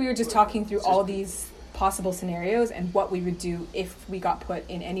Thursday we were just talking through all these possible scenarios and what we would do if we got put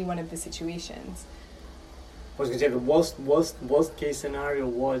in any one of the situations. I was going to say the worst case scenario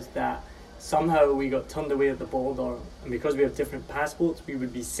was that somehow we got turned away at the border, and because we have different passports, we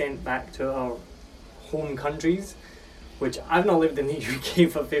would be sent back to our home countries, which I've not lived in the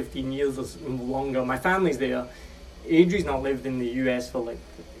UK for 15 years or longer. My family's there. Adri's not lived in the US for like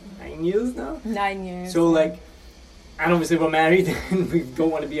 9 years now. 9 years. So like, and obviously we're married and we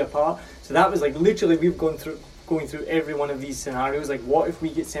don't want to be apart. So that was like literally we've going through every one of these scenarios. Like, what if we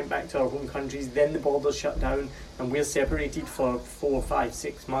get sent back to our home countries, then the borders shut down and we're separated for 4, 5,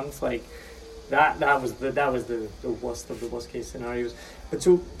 6 months? Like that was the worst of the worst case scenarios. But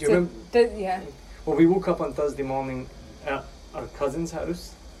so do you remember? Yeah. Well, we woke up on Thursday morning at our cousin's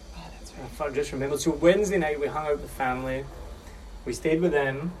house. Oh, that's right. I just remembered. So Wednesday night we hung out with family. We stayed with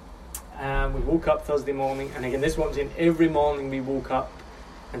them. We woke up Thursday morning, and again, this is what I'm saying. Every morning we woke up,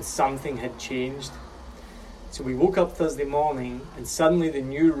 and something had changed. So we woke up Thursday morning, and suddenly the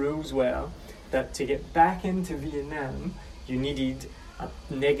new rules were that to get back into Vietnam, you needed a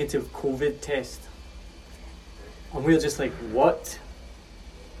negative COVID test. And we were just like, what?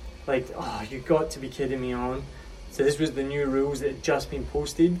 Like, oh, you got to be kidding me on. So this was the new rules that had just been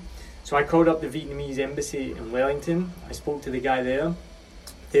posted. So I called up the Vietnamese embassy in Wellington. I spoke to the guy there.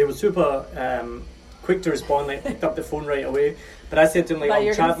 They were super quick to respond, like picked up the phone right away. But I said to them, like,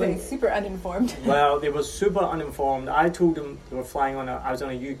 I'm traveling. Super uninformed. Well, they were super uninformed. I told them they were flying on I was on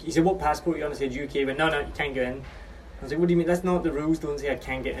a UK. He said, what passport are you on? I said, UK. But no, you can't get in. I was like, what do you mean? That's not the rules. Don't say I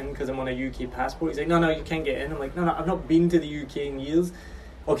can't get in because I'm on a UK passport. He's like, no, you can't get in. I'm like, no, I've not been to the UK in years.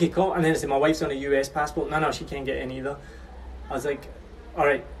 Okay, cool. And then I said, my wife's on a US passport. No, she can't get in either. I was like, all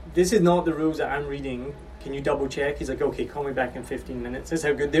right, this is not the rules that I'm reading. Can you double check? He's like, okay, call me back in 15 minutes. That's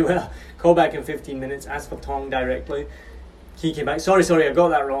how good they were. Call back in 15 minutes. Ask for Tong directly. He came back. Sorry, I got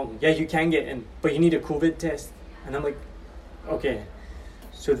that wrong. Yeah, you can get in, but you need a COVID test. And I'm like, okay.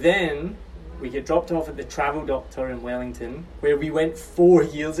 So then we get dropped off at the travel doctor in Wellington, where we went 4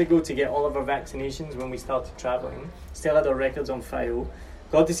 years ago to get all of our vaccinations when we started traveling. Still had our records on file.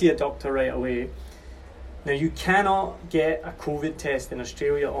 Got to see a doctor right away. Now, you cannot get a COVID test in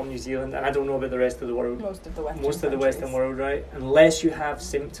Australia or New Zealand, and I don't know about the rest of the world. Most of the Western world, right? Unless you have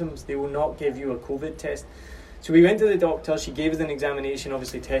symptoms, they will not give you a COVID test. So we went to the doctor. She gave us an examination,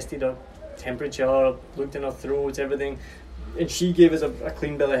 obviously tested our temperature, looked in our throats, everything. And she gave us a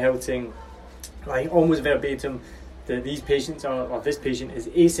clean bill of health saying, like almost verbatim, that these patients or this patient is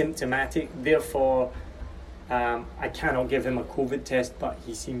asymptomatic, therefore I cannot give him a COVID test, but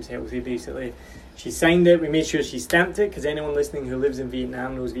he seems healthy, basically. She signed it. We made sure she stamped it, because anyone listening who lives in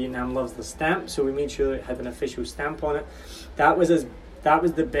Vietnam knows Vietnam loves the stamp, so we made sure it had an official stamp on it. That was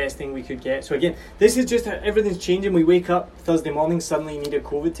the best thing we could get. So again, this is just how everything's changing. We wake up Thursday morning, suddenly you need a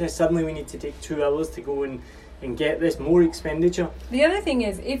COVID test, suddenly we need to take 2 hours to go and get this, more expenditure. The other thing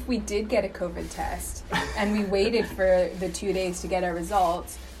is, if we did get a COVID test and we waited for the 2 days to get our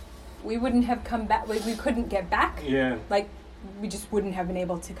results, we wouldn't have come back. We couldn't get back. Yeah. Like, we just wouldn't have been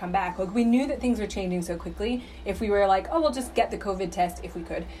able to come back. Like, we knew that things were changing so quickly. If we were like, oh, we'll just get the COVID test if we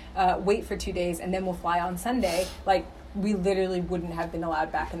could, wait for 2 days and then we'll fly on Sunday, like, we literally wouldn't have been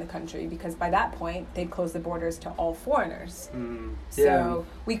allowed back in the country, because by that point they'd close the borders to all foreigners. So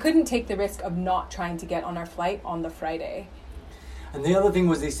we couldn't take the risk of not trying to get on our flight on the Friday. And the other thing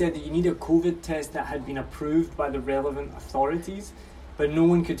was, they said that you need a COVID test that had been approved by the relevant authorities, but no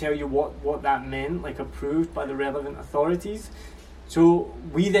one could tell you what that meant, like approved by the relevant authorities. So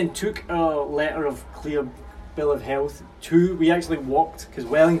we then took a letter of clear bill of health we actually walked, because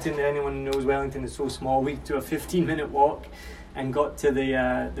Wellington, anyone knows Wellington is so small, we took a 15-minute walk and got to the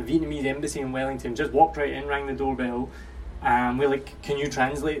Vietnamese embassy in Wellington, just walked right in, rang the doorbell, and we're like, can you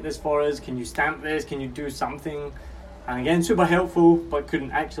translate this for us? Can you stamp this? Can you do something? And again, super helpful, but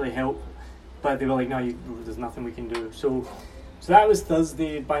couldn't actually help. But they were like, no, there's nothing we can do. So that was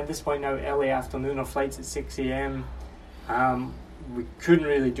Thursday. By this point now, early afternoon, our flight's at 6 a.m. We couldn't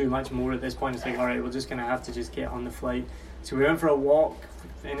really do much more at this point. It's like, all right, we're just going to have to just get on the flight. So we went for a walk.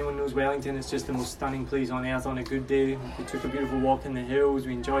 If anyone knows Wellington, it's just the most stunning place on earth on a good day. We took a beautiful walk in the hills.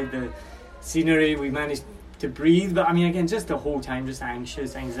 We enjoyed the scenery. We managed to breathe. But I mean, again, just the whole time, just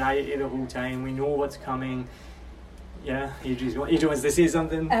anxiety the whole time. We know what's coming. Yeah, Adrian wants to say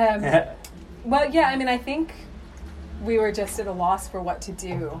something. Well, yeah, I mean, I think we were just at a loss for what to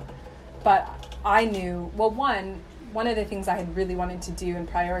do. But I knew, well, one of the things I had really wanted to do and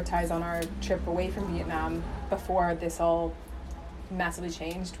prioritize on our trip away from Vietnam before this all massively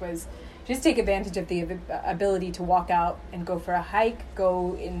changed was just take advantage of the ability to walk out and go for a hike,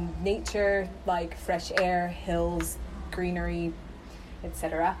 go in nature, like fresh air, hills, greenery,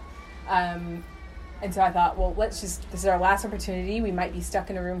 etc. And so I thought, well, this is our last opportunity. We might be stuck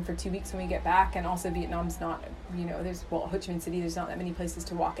in a room for 2 weeks when we get back. And also Vietnam's not, Ho Chi Minh City, there's not that many places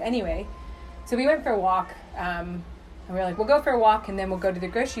to walk anyway. So we went for a walk, and we were like, we'll go for a walk and then we'll go to the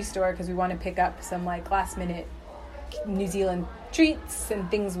grocery store because we want to pick up some like last minute New Zealand treats and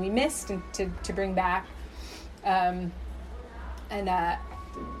things we missed and to bring back. So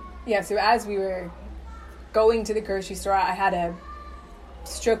as we were going to the grocery store, I had a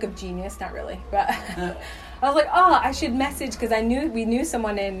stroke of genius, not really, but I was like, I should message, because we knew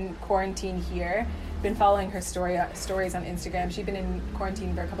someone in quarantine here. Been following her stories on Instagram. She'd been in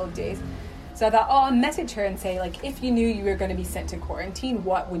quarantine for a couple of days, so I thought, I'll message her and say, like, if you knew you were going to be sent to quarantine,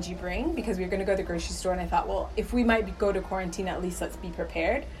 what would you bring? Because we were going to go to the grocery store, and I thought, well, if we might go to quarantine, at least let's be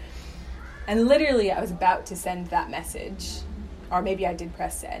prepared. And literally, I was about to send that message, or maybe I did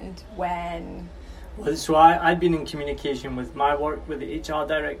press send when. Well, so I'd been in communication with my work with the HR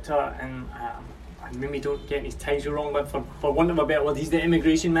director, and I maybe don't get his title wrong, but for want of a better word, he's the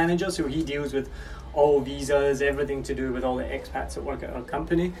immigration manager, so he deals with all visas, everything to do with all the expats that work at our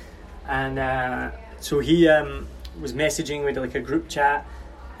company. And so he was messaging with like a group chat,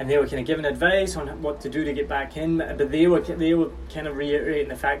 and they were kind of giving advice on what to do to get back in, but they were kind of reiterating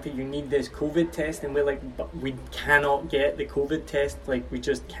the fact that you need this COVID test, and we're like, but we cannot get the COVID test, like we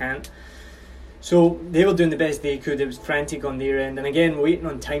just can't. So they were doing the best they could. It was frantic on their end, and again, waiting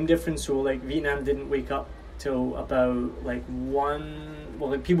on time difference. So like Vietnam didn't wake up till about like 1. Well,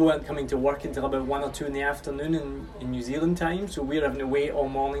 like people weren't coming to work until about 1 or 2 in the afternoon in New Zealand time. So we're having to wait all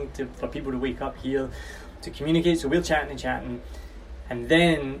morning for people to wake up here to communicate. So we're chatting, and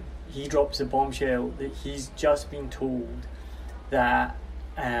then he drops a bombshell that he's just been told that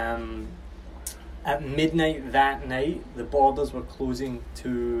at midnight that night the borders were closing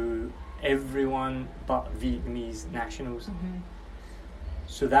to everyone but Vietnamese nationals. Mm-hmm.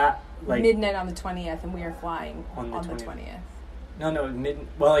 So that like midnight on the 20th, and we are flying on the 20th. No,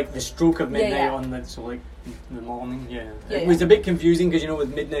 like the stroke of midnight yeah. on the, so like the morning, It was a bit confusing because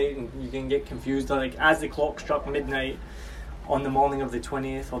with midnight and you can get confused. Like as the clock struck midnight on the morning of the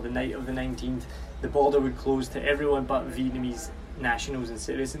 20th or the night of the 19th, the border would close to everyone but Vietnamese nationals and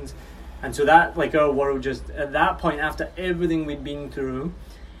citizens. And so that, like, our world just, at that point, after everything we'd been through,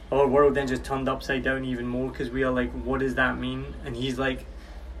 our world then just turned upside down even more, because we are like, what does that mean? And he's like,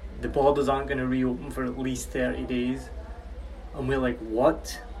 the borders aren't going to reopen for at least 30 days. And we're like,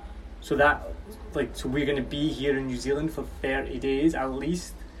 what? So so we're going to be here in New Zealand for 30 days at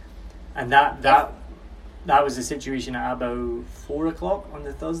least. And that was the situation at about 4 o'clock on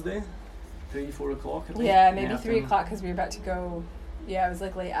the Thursday. 3-4 o'clock, I think. Yeah, maybe 3 o'clock, because we were about to go. Yeah, it was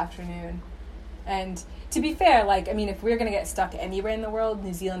like late afternoon. And to be fair, like, I mean, if we're going to get stuck anywhere in the world,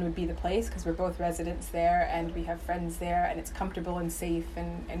 New Zealand would be the place, because we're both residents there and we have friends there, and it's comfortable and safe,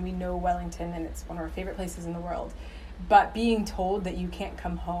 and we know Wellington, and it's one of our favorite places in the world. But being told that you can't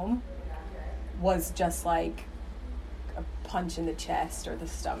come home was just like a punch in the chest or the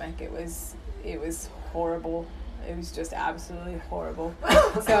stomach. It was horrible. It was just absolutely horrible.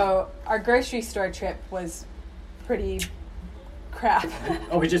 So our grocery store trip was pretty crap.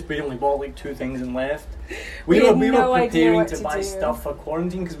 We only bought like 2 things and left. We had were no idea preparing what to buy do. stuff for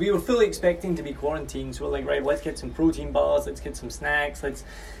quarantine, because we were fully expecting to be quarantined. So we're like, right, let's get some protein bars, let's get some snacks, let's,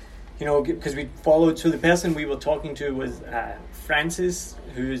 because we followed. So the person we were talking to was Frances,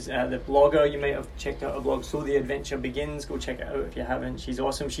 who's the blogger. You might have checked out her blog, So The Adventure Begins. Go check it out if you haven't. She's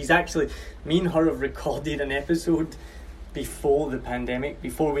awesome. She's actually, me and her have recorded an episode before the pandemic,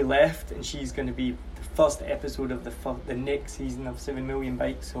 before we left, and she's going to be the first episode of the next season of 7 Million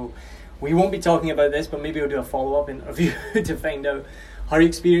Bikes. So we won't be talking about this, but maybe we'll do a follow-up interview to find out her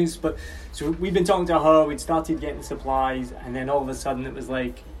experience. But so we've been talking to her, we'd started getting supplies, and then all of a sudden it was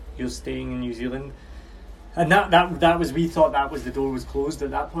like, you're staying in New Zealand. And that was, we thought that was, the door was closed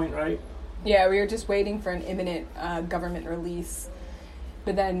at that point, right? Yeah, we were just waiting for an imminent government release.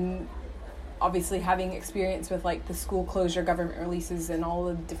 But then, obviously, having experience with like the school closure government releases and all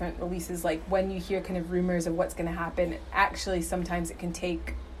the different releases, like when you hear kind of rumors of what's going to happen, actually sometimes it can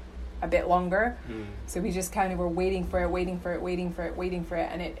take a bit longer. So we just kind of were waiting for it,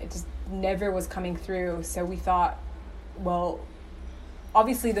 and it just never was coming through. So we thought, well,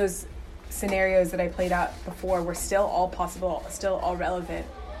 obviously those scenarios that I played out before were still all possible, still all relevant,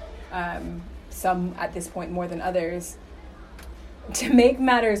 some at this point more than others. To make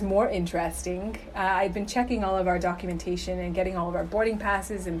matters more interesting, I'd been checking all of our documentation and getting all of our boarding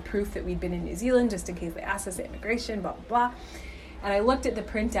passes and proof that we'd been in New Zealand, just in case they asked us at immigration, blah, blah, blah. And I looked at the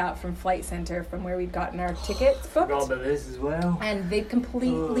printout from Flight Centre from where we'd gotten our tickets booked. Forgot about this as well. And they'd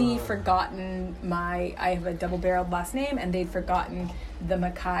completely forgotten I have a double-barreled last name, and they'd forgotten the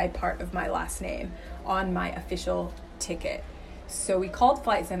Mackay part of my last name on my official ticket. So we called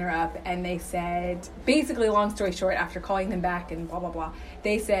Flight Centre up, and they said, basically, long story short, after calling them back and blah, blah, blah,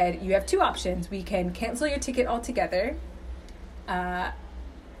 they said, you have two options. We can cancel your ticket altogether,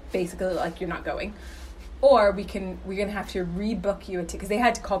 basically like you're not going, or we're going to have to rebook you a ticket, because they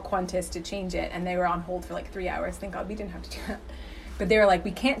had to call Qantas to change it, and they were on hold for like 3 hours. Thank God we didn't have to do that. But they were like,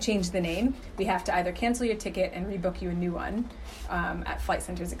 we can't change the name. We have to either cancel your ticket and rebook you a new one at Flight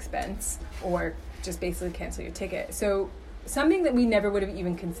Centre's expense, or just basically cancel your ticket. So something that we never would have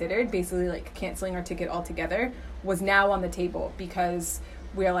even considered, basically like canceling our ticket altogether, was now on the table, because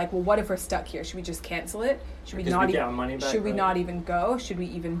we're like, well, what if we're stuck here? Should we just cancel it? Should we not even go? Should we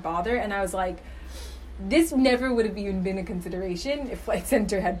even bother? And I was like, this never would have even been a consideration if Flight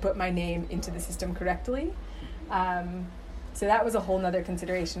Centre had put my name into the system correctly. So that was a whole nother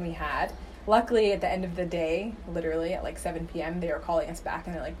consideration we had. Luckily, at the end of the day, literally at like 7 p.m., they were calling us back,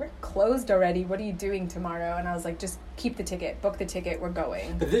 and they're like, we're closed already. What are you doing tomorrow? And I was like, just keep the ticket, book the ticket, we're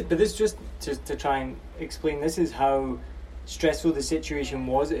going. But this just to try and explain, this is how stressful the situation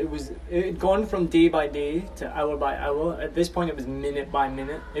was. It had gone from day by day to hour by hour. At this point, it was minute by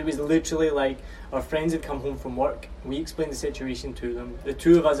minute. It was literally like our friends had come home from work. We explained the situation to them. The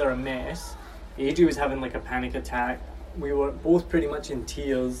two of us are a mess. Adri was having like a panic attack. We were both pretty much in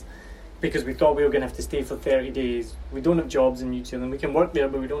tears, because we thought we were going to have to stay for 30 days. We don't have jobs in New Zealand. We can work there,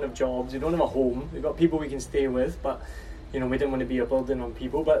 but we don't have jobs. We don't have a home. We've got people we can stay with, but we didn't want to be a burden on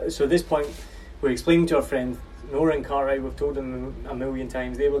people. But so at this point, we're explaining to our friends, Nora and Cartwright, we've told them a million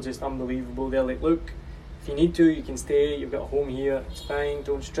times, they were just unbelievable. They're like, look, if you need to, you can stay. You've got a home here. It's fine.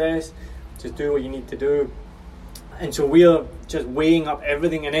 Don't stress. Just do what you need to do. And so we're just weighing up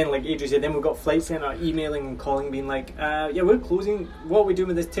everything, and then, like Adri said, then we've got Flight Centre emailing and calling, being like, yeah, we're closing, what are we doing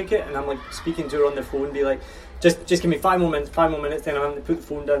with this ticket? And I'm like speaking to her on the phone, be like, just give me 5 more minutes, then I'm having to put the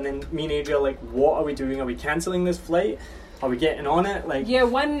phone down. Then me and Adri are like, what are we doing? Are we cancelling this flight? Are we getting on it? Like, yeah,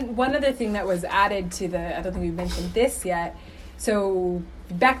 one other thing that was added to I don't think we've mentioned this yet, so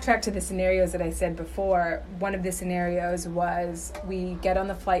backtrack to the scenarios that I said before. One of the scenarios was we get on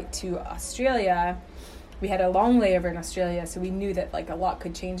the flight to Australia. We had a long layover in Australia, so we knew that like a lot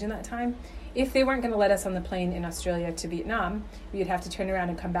could change in that time. If they weren't going to let us on the plane in Australia to Vietnam, we'd have to turn around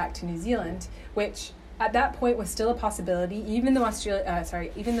and come back to New Zealand, which at that point was still a possibility, even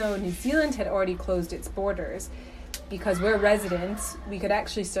though New Zealand had already closed its borders. Because we're residents, we could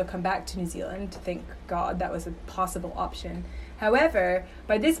actually still come back to New Zealand. Thank God that was a possible option. However,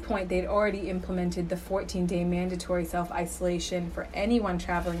 by this point, they'd already implemented the 14-day mandatory self-isolation for anyone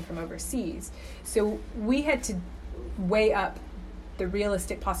traveling from overseas. So we had to weigh up the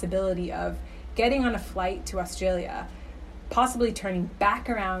realistic possibility of getting on a flight to Australia, possibly turning back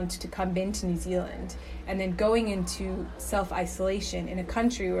around to come into New Zealand, and then going into self-isolation in a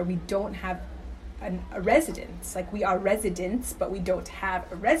country where we don't have a residence. Like, we are residents, but we don't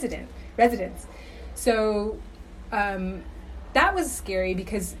have a residence. So that was scary,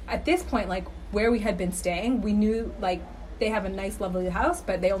 because at this point, like, where we had been staying, we knew, like, they have a nice, lovely house,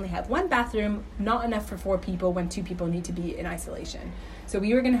 but they only have one bathroom, not enough for 4 people when 2 people need to be in isolation. So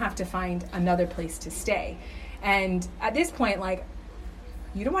we were going to have to find another place to stay. And at this point, like,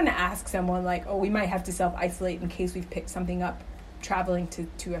 you don't want to ask someone, like, oh, we might have to self-isolate in case we've picked something up traveling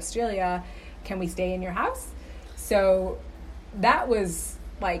to Australia. Can we stay in your house? So that was,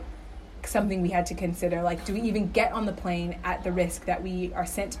 like, something we had to consider. Like, do we even get on the plane at the risk that we are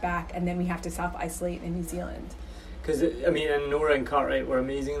sent back and then we have to self-isolate in New Zealand? Because, and Nora and Cartwright were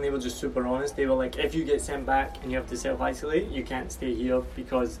amazing. They were just super honest. They were like, if you get sent back and you have to self-isolate, you can't stay here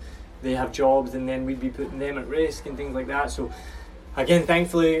because they have jobs, and then we'd be putting them at risk and things like that. So, again,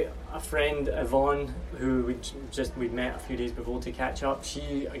 thankfully, a friend, Yvonne, who we'd met a few days before to catch up,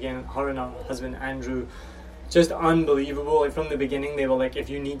 she, again, her and her husband, Andrew, just unbelievable. Like, from the beginning, they were like, if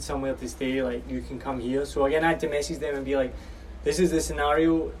you need somewhere to stay, like, you can come here. So, again, I had to message them and be like, this is the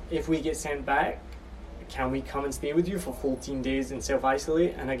scenario. If we get sent back, can we come and stay with you for 14 days and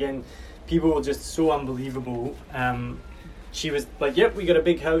self-isolate? And again, people were just so unbelievable. She was like, yep, we got a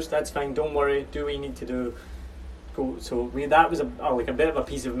big house, that's fine, don't worry, do what you need to do. Go. So that was a bit of a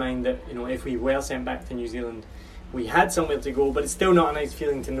peace of mind that, if we were sent back to New Zealand, we had somewhere to go. But it's still not a nice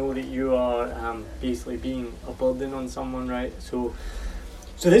feeling to know that you are basically being a burden on someone, right? So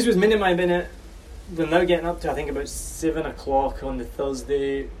this was minute by minute. We're now getting up to, I think, about 7 o'clock on the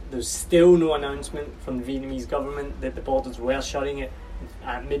Thursday. There's still no announcement from the Vietnamese government that the borders were shutting it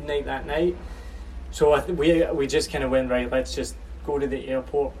at midnight that night. So we just kind of went, right, let's just go to the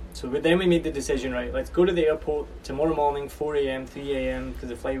airport. So then we made the decision, right, let's go to the airport tomorrow morning, 4 a.m, 3 a.m, because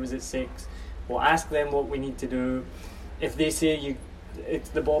the flight was at 6. We'll ask them what we need to do. If they say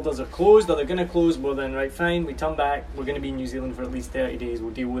the borders are closed or they're going to close, well then, right, fine, we turn back. We're going to be in New Zealand for at least 30 days.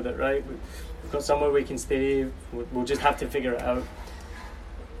 We'll deal with it, right? We've got somewhere we can stay. We'll just have to figure it out.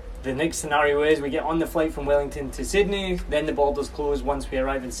 The next scenario is we get on the flight from Wellington to Sydney, then the borders close once we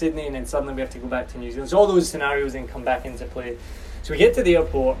arrive in Sydney, and then suddenly we have to go back to New Zealand. So all those scenarios then come back into play. So we get to the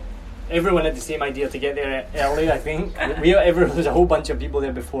airport. Everyone had the same idea to get there early, I think. There was a whole bunch of people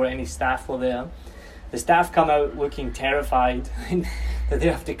there before any staff were there. The staff come out looking terrified that they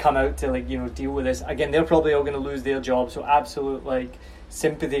have to come out to deal with this. Again, they're probably all going to lose their jobs, so absolute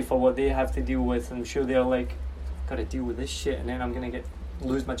sympathy for what they have to deal with. I'm sure they're like, got to deal with this shit, and then I'm going to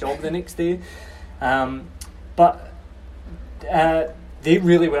lose my job the next day. But they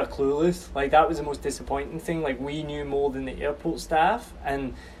really were clueless. That was the most disappointing thing. We knew more than the airport staff,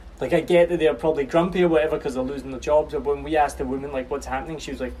 and I get that they're probably grumpy or whatever because they're losing their jobs. But when we asked the woman what's happening, she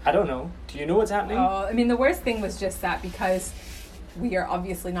was like, I don't know. Do you know what's happening? Oh, I mean, the worst thing was just that because we are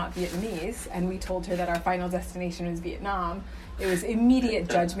obviously not Vietnamese, and we told her that our final destination was Vietnam. It was immediate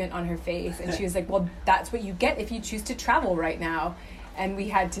judgment on her face, and she was like, well, that's what you get if you choose to travel right now. And we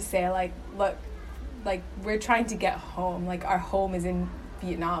had to say, look, we're trying to get home. Our home is in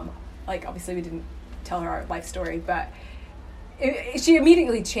Vietnam. Obviously we didn't tell her our life story, but she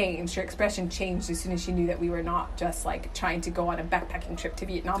immediately changed. Her expression changed as soon as she knew that we were not just trying to go on a backpacking trip to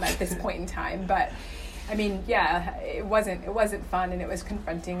Vietnam at this point in time. But I mean, yeah, it wasn't fun, and it was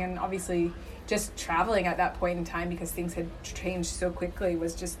confronting, and obviously just traveling at that point in time because things had changed so quickly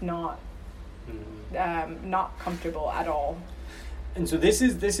was just not comfortable at all. And so this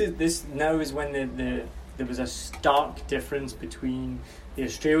now is when there was a stark difference between the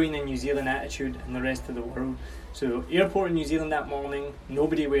Australian and New Zealand attitude and the rest of the world. So airport in New Zealand that morning,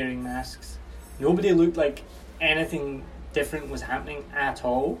 nobody wearing masks. Nobody looked like anything different was happening at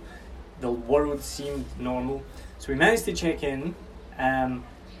all. The world seemed normal. So we managed to check in. There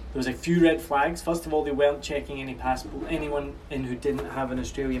was a few red flags. First of all, they weren't checking anyone in who didn't have an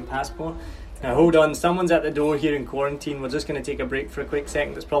Australian passport. Now hold on, someone's at the door here in quarantine. We're just going to take a break for a quick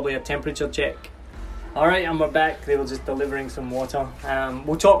second. It's probably a temperature check. Alright, and we're back. They were just delivering some water.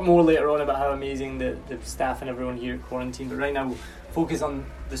 We'll talk more later on about how amazing the staff and everyone here at quarantine, but right now we'll focus on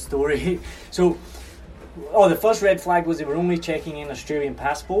the story. So, the first red flag was they were only checking in Australian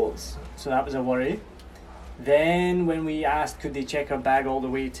passports, so that was a worry. Then when we asked could they check our bag all the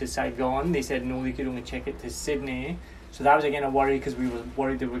way to Saigon, they said no, they could only check it to Sydney. So that was again a worry because we were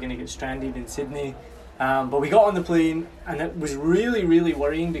worried that we were going to get stranded in Sydney. But we got on the plane, and it was really, really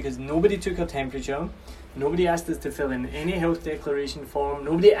worrying because nobody took our temperature. Nobody asked us to fill in any health declaration form.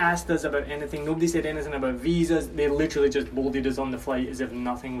 Nobody asked us about anything. Nobody said anything about visas. They literally just boarded us on the flight as if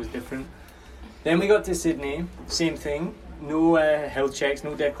nothing was different. Then we got to Sydney, same thing. No health checks,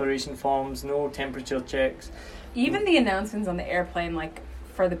 no declaration forms, no temperature checks. Even the announcements on the airplane,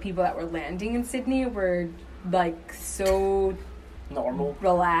 for the people that were landing in Sydney, were so normal,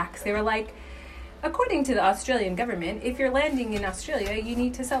 relaxed. They were according to the Australian government, if you're landing in Australia, you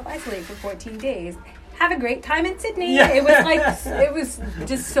need to self-isolate for 14 days. Have a great time in Sydney. Yeah. It was it was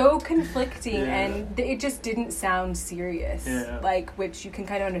just so conflicting, and it just didn't sound serious. Yeah. Which you can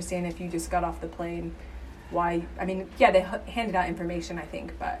kind of understand if you just got off the plane. Why? I mean, yeah, they handed out information, I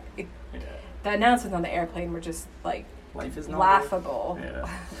think, but the announcements on the airplane were just life is not laughable. Yeah.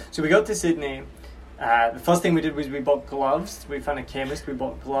 So we got to Sydney. The first thing we did was we bought gloves. We found a chemist, we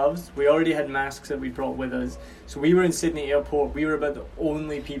bought gloves. We already had masks that we brought with us. So we were in Sydney airport. We were about the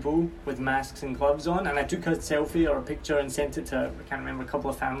only people with masks and gloves on. And I took a selfie or a picture and sent it to, I can't remember, a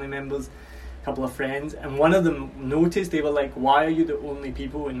couple of family members, a couple of friends. And one of them noticed, they were like, why are you the only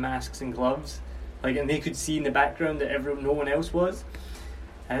people in masks and gloves? And they could see in the background that no one else was.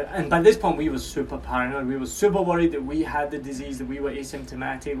 And by this point, we were super paranoid. We were super worried that we had the disease, that we were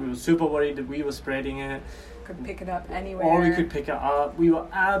asymptomatic. We were super worried that we were spreading it. Could pick it up anywhere. Or we could pick it up. We were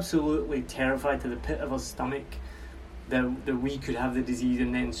absolutely terrified to the pit of our stomach that we could have the disease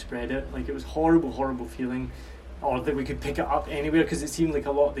and then spread it. It was horrible, horrible feeling. Or that we could pick it up anywhere, because it seemed like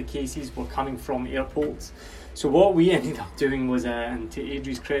a lot of the cases were coming from airports. So what we ended up doing was, and to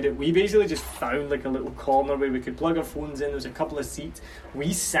Adri's credit, we basically just found a little corner where we could plug our phones in. There was a couple of seats. We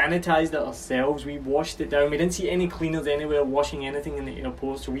sanitized it ourselves. We washed it down. We didn't see any cleaners anywhere washing anything in the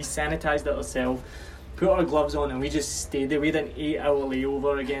airport, so we sanitized it ourselves, put our gloves on, and we just stayed there. We had an 8-hour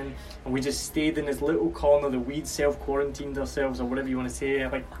layover again, and we just stayed in this little corner that we'd self-quarantined ourselves, or whatever you want to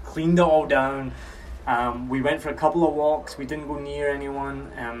say, cleaned it all down. We went for a couple of walks. We didn't go near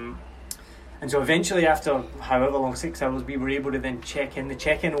anyone. And so eventually, after however long, 6 hours, we were able to then check in. The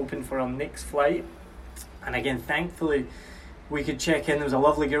check-in opened for our next flight. And again, thankfully, we could check in. There was a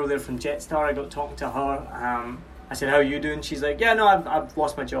lovely girl there from Jetstar. I got talking to her. I said, how are you doing? She's like, yeah, no, I've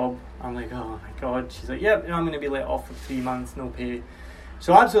lost my job. I'm like, oh my God. She's like, yeah, I'm going to be let off for 3 months, no pay.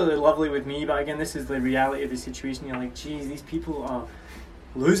 So absolutely lovely with me. But again, this is the reality of the situation. You're like, geez, these people are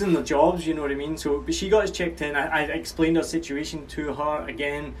losing their jobs, you know what I mean? So but she got us checked in. I explained our situation to her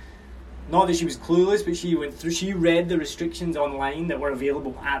again. Not that she was clueless, but she read the restrictions online that were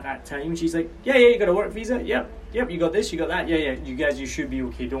available at that time. She's like, yeah, you got a work visa? Yep, you got this, you got that. Yeah, you should be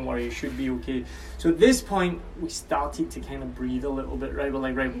okay. Don't worry, you should be okay. So at this point, we started to kind of breathe a little bit, right? We're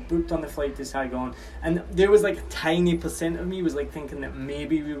like, right, we booked on the flight to Saigon. And there was like a tiny percent of me was like thinking that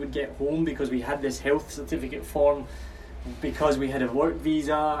maybe we would get home because we had this health certificate form. Because we had a work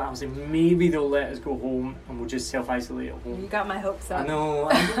visa, I was like, maybe they'll let us go home and we'll just self-isolate at home. You got my hopes up. I know,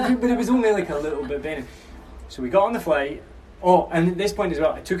 but it was only like a little bit better. So we got on the flight. Oh, and at this point as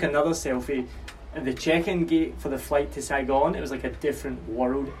well, I took another selfie at the check-in gate for the flight to Saigon. It was like a different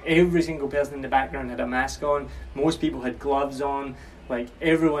world. Every single person in the background had a mask on. Most people had gloves on. Like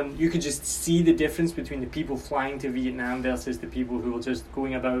everyone, you could just see the difference between the people flying to Vietnam versus the people who were just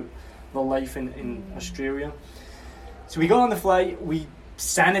going about their life in Australia. So we got on the flight, we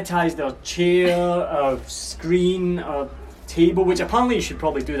sanitized our chair, our screen, our table, which apparently you should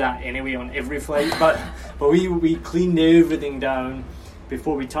probably do that anyway on every flight, but we cleaned everything down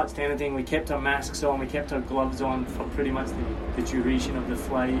before we touched anything. We kept our masks on, we kept our gloves on for pretty much the duration of the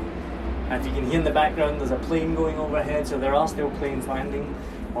flight. If you can hear in the background, there's a plane going overhead, so there are still planes landing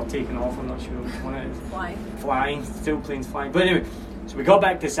or taking off, I'm not sure which one it is. Flying, still planes flying. But anyway, so we got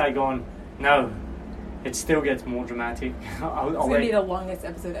back to Saigon. Now, it still gets more dramatic. It's going to be the longest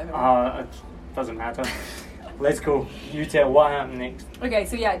episode ever. It doesn't matter. Let's go. You tell what happened next. Okay,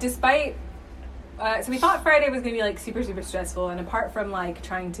 so yeah, despite... so we thought Friday was going to be like super, super stressful. And apart from like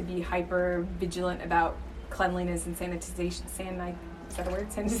trying to be hyper vigilant about cleanliness and sanitization... is that a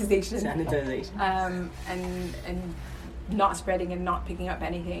word? Sanitization. Sanitization. And not spreading and not picking up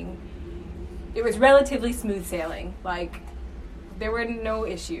anything. It was relatively smooth sailing. Like, there were no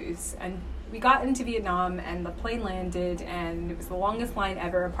issues. And we got into Vietnam and the plane landed and it was the longest line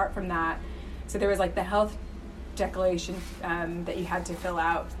ever apart from that. So there was like the health declaration that you had to fill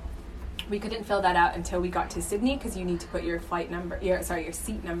out. We couldn't fill that out until we got to Sydney because you need to put your your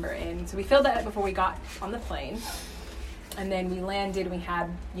seat number in. So we filled that out before we got on the plane. And then we landed, we had,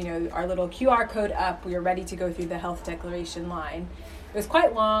 our little QR code up. We were ready to go through the health declaration line. It was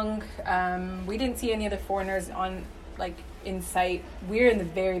quite long. We didn't see any other foreigners in sight. We're in the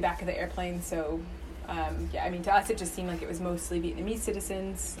very back of the airplane, so to us it just seemed like it was mostly Vietnamese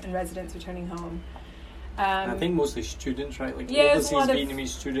citizens and residents returning home. I think mostly students, right? Like overseas Vietnamese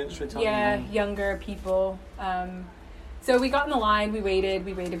students returning home. Yeah, younger people. So we got in the line, we waited.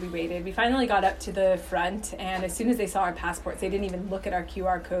 We finally got up to the front, and as soon as they saw our passports, they didn't even look at our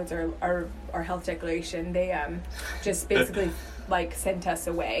QR codes or our health declaration. They just basically sent us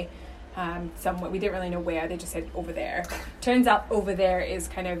away. Somewhat, we didn't really know where. They just said over there. Turns out over there is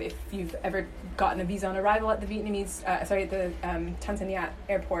kind of, if you've ever gotten a visa on arrival at the Tanzania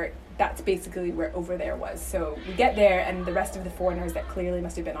airport, that's basically where over there was. So we get there, and the rest of the foreigners that clearly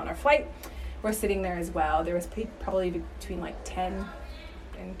must have been on our flight were sitting there as well. There was probably between 10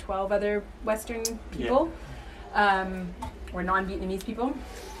 and 12 other Western people, or non-Vietnamese people,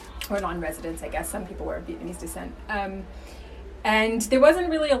 or non-residents, I guess. Some people were of Vietnamese descent. And there wasn't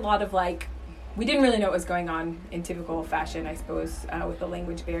really a lot of we didn't really know what was going on in typical fashion, I suppose, with the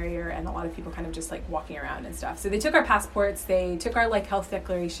language barrier and a lot of people kind of just walking around and stuff. So they took our passports, they took our health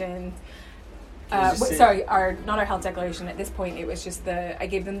declaration. Not our health declaration. At this point, it was just I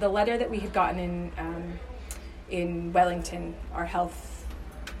gave them the letter that we had gotten in Wellington, our health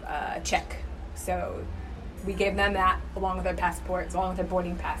check. So we gave them that along with our passports, along with our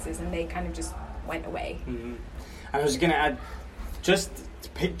boarding passes, and they kind of just went away. Mm-hmm. I was going to add, just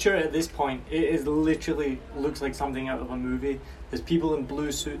picture at this point, it is literally looks like something out of a movie. There's people in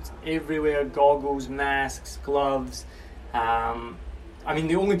blue suits everywhere, goggles, masks, gloves. The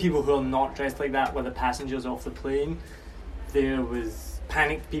only people who are not dressed like that were the passengers off the plane. There was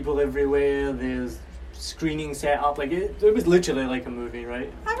panicked people everywhere. There's screening set up. It was literally like a movie,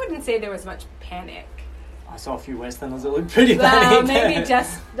 right? I wouldn't say there was much panic. I saw a few Westerners that looked pretty panicked. Maybe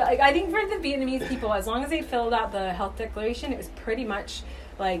just, I think for the Vietnamese people, as long as they filled out the health declaration, it was pretty much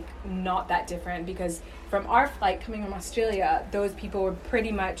not that different, because from our flight coming from Australia, those people were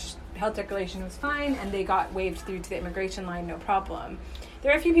pretty much health declaration was fine, and they got waved through to the immigration line, no problem.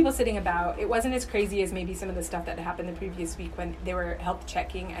 There were a few people sitting about. It wasn't as crazy as maybe some of the stuff that happened the previous week when they were health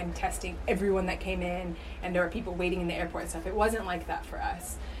checking and testing everyone that came in, and there were people waiting in the airport and stuff. It wasn't like that for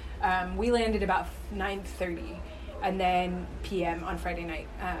us. We landed about 9:30 and then p.m. on Friday night.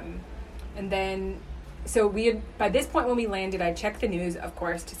 And then, so we had, by this point when we landed, I checked the news, of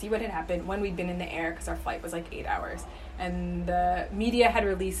course, to see what had happened when we'd been in the air, because our flight was like 8 hours. And the media had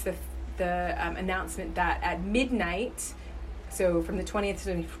released the announcement that at midnight, so from the 20th to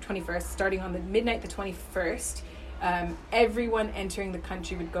the 21st, starting on the midnight the 21st, everyone entering the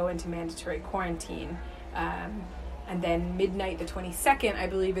country would go into mandatory quarantine. And then midnight the 22nd, I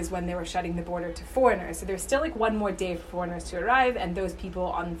believe, is when they were shutting the border to foreigners. So there's still like one more day for foreigners to arrive, and those people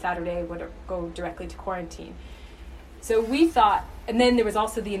on Saturday would go directly to quarantine. So we thought, and then there was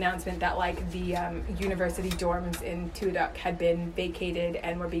also the announcement that like the university dorms in Tuaduk had been vacated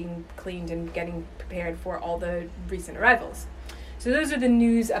and were being cleaned and getting prepared for all the recent arrivals. So those are the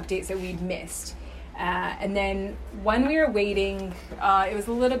news updates that we'd missed. And then when we were waiting, it was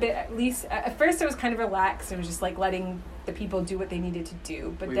a little bit, at least, at first it was kind of relaxed. It was just like letting the people do what they needed to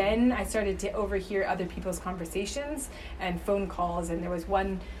do. But then I started to overhear other people's conversations and phone calls. And there was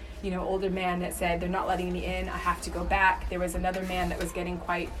one, older man that said, they're not letting me in, I have to go back. There was another man that was getting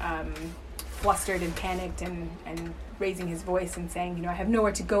quite flustered and panicked and raising his voice and saying, I have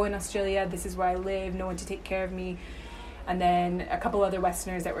nowhere to go in Australia. This is where I live, no one to take care of me. And then a couple other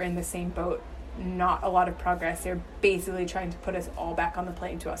Westerners that were in the same boat. Not a lot of progress. They're basically trying to put us all back on the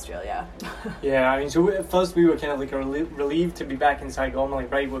plane to Australia. Yeah, I mean, so at first we were kind of like relieved to be back in Saigon, like,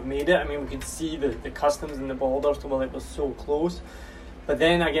 right, we've made it. I mean, we could see the customs and the border, so it was so close. But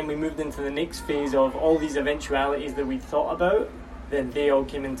then again, we moved into the next phase of all these eventualities that we thought about. Then they all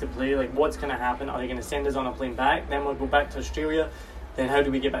came into play, like what's going to happen? Are they going to send us on a plane back? Then we'll go back to Australia. Then how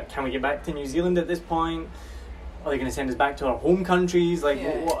do we get back? Can we get back to New Zealand at this point? Are they going to send us back to our home countries? Like,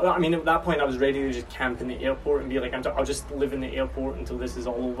 I mean, at that point, I was ready to just camp in the airport and be like, I'll just live in the airport until this is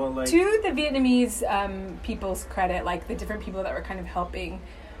all over. Like, to the Vietnamese people's credit, like the different people that were kind of helping,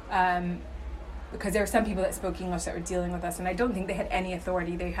 because there were some people that spoke English that were dealing with us, and I don't think they had any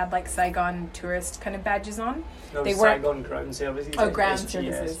authority. They had like Saigon tourist kind of badges on. No, they weren't Saigon ground services. Oh, ground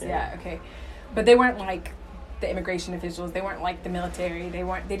services. Yeah, okay, but they weren't like the immigration officials. They weren't like the military. They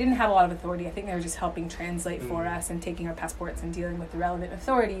didn't have a lot of authority. I think they were just helping translate for us and taking our passports and dealing with the relevant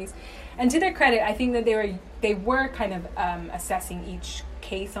authorities. And to their credit, I think that they were kind of assessing each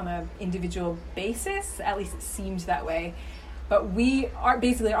case on an individual basis. At least it seemed that way. But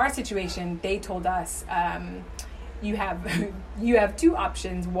our situation, they told us, you have two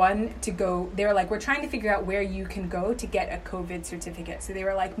options. One, to go, they were like, we're trying to figure out where you can go to get a COVID certificate. So they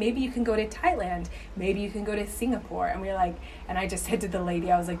were like, maybe you can go to Thailand, maybe you can go to Singapore. And we were like, and I just said to the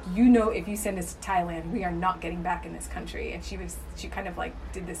lady, I was like, if you send us to Thailand, we are not getting back in this country. And she kind of like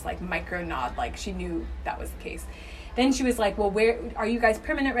did this like micro nod, like she knew that was the case. Then she was like, well, where are you guys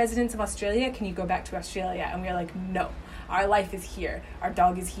permanent residents of Australia? Can you go back to Australia? And we were like, no. Our life is here. Our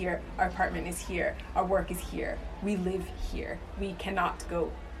dog is here. Our apartment is here. Our work is here. We live here. We cannot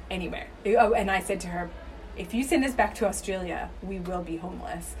go anywhere. Oh, and I said to her, if you send us back to Australia, we will be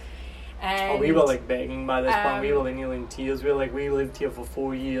homeless. And we were like begging by this point. We were like nearly in tears. We were like, we lived here for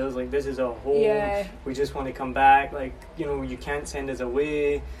 4 years. Like, this is our home. Yeah. We just want to come back. Like, you can't send us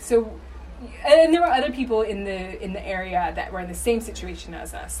away. So, and there were other people in the area that were in the same situation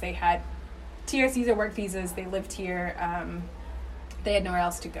as us. They had TRCs or work visas. They lived here. They had nowhere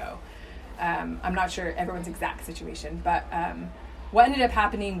else to go. I'm not sure everyone's exact situation, but what ended up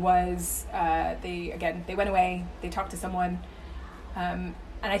happening was they went away. They talked to someone, and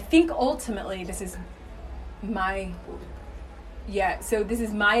I think ultimately this is my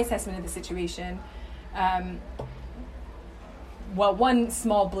assessment of the situation. Well, one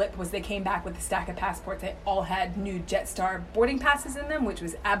small blip was they came back with a stack of passports that all had new Jetstar boarding passes in them, which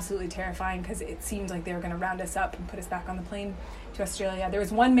was absolutely terrifying because it seemed like they were going to round us up and put us back on the plane to Australia. There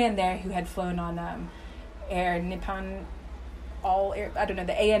was one man there who had flown on Air Nippon,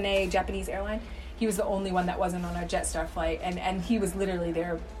 the ANA Japanese airline. He was the only one that wasn't on our Jetstar flight, and he was literally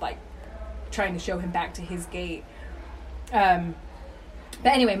there, like, trying to show him back to his gate. But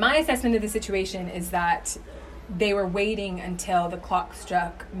anyway, my assessment of the situation is that they were waiting until the clock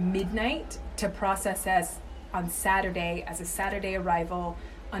struck midnight to process us on Saturday as a Saturday arrival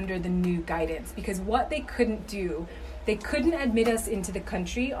under the new guidance. Because what they couldn't do, they couldn't admit us into the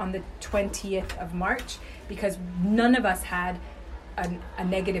country on the 20th of March because none of us had a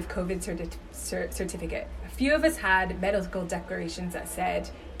negative COVID certificate. A few of us had medical declarations that said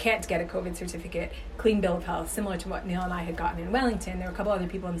can't get a COVID certificate, clean bill of health, similar to what Neil and I had gotten in Wellington. There were a couple other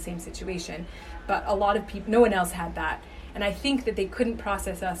people in the same situation, but a lot of people, no one else had that. And I think that they couldn't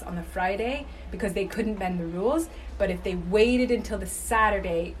process us on the Friday because they couldn't bend the rules. But if they waited until the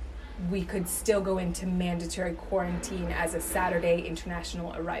Saturday, we could still go into mandatory quarantine as a Saturday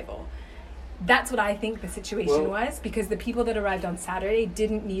international arrival. That's what I think the situation was, because the people that arrived on Saturday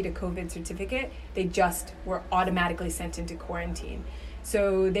didn't need a COVID certificate. They just were automatically sent into quarantine.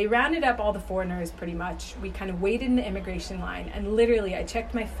 So they rounded up all the foreigners pretty much. We kind of waited in the immigration line, and literally I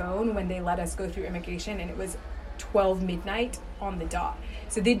checked my phone when they let us go through immigration, and it was 12 midnight on the dot.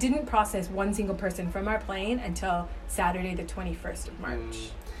 So they didn't process one single person from our plane until Saturday the 21st of March.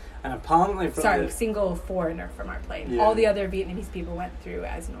 And apparently single foreigner from our plane. Yeah. All the other Vietnamese people went through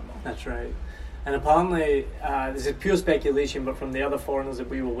as normal. That's right. And apparently, this is pure speculation, but from the other foreigners that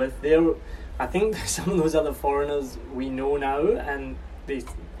we were with, I think some of those other foreigners we know now, and they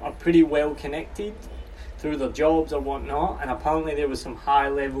are pretty well connected through their jobs or whatnot, and apparently there was some high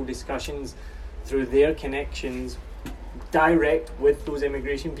level discussions through their connections direct with those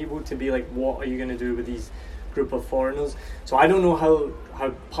immigration people to be like, what are you going to do with these group of foreigners? So I don't know how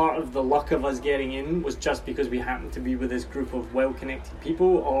part of the luck of us getting in was just because we happened to be with this group of well-connected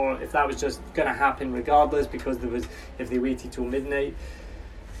people, or if that was just going to happen regardless because if they waited till midnight.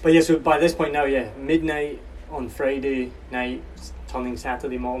 But yeah, so by this point now, midnight on Friday night turning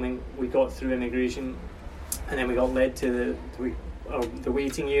Saturday morning, we got through immigration, and then we got led to the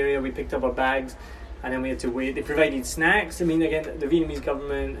waiting area. We picked up our bags, and then we had to wait. They provided snacks. I mean, again, the Vietnamese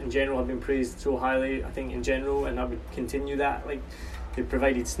government in general have been praised so highly, I think, in general, and I would continue that. Like, they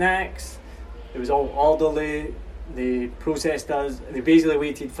provided snacks. It was all orderly. They processed us. They basically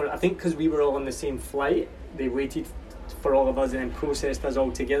waited for, I think because we were all on the same flight, they waited for all of us and then processed us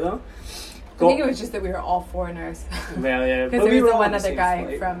all together. I think it was just that we were all foreigners. Well, yeah. Because there was one other guy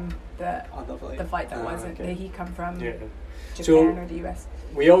flight. From the flight that wasn't. Okay. He come from Japan or the US.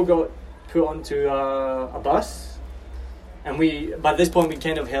 We all got put onto a bus, and by this point we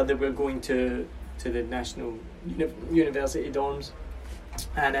kind of heard that we were going to the National University dorms,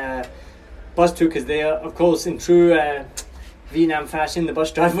 and bus took us there. Of course, in true Vietnam fashion, the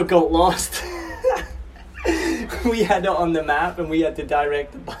bus driver got lost. We had it on the map, and we had to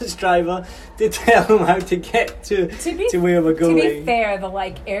direct the bus driver to tell him how to get to where we're going. To be fair,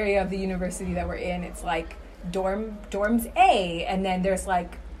 the area of the university that we're in, it's dorms A, and then there's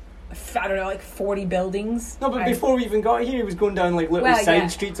 40 buildings. No, but before we even got here, he was going down little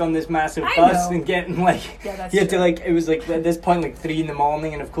side streets on this massive bus and getting he had to it was at this point 3 a.m,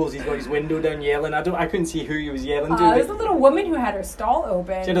 and of course he's got his window down yelling. I couldn't see who he was yelling to. There's a little woman who had her stall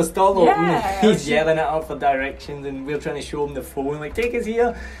open. She had her stall open, and he's yelling at her for directions, and we're trying to show him the phone, take us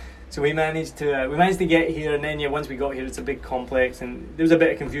here. So we managed to get here, and then once we got here, it's a big complex, and there was a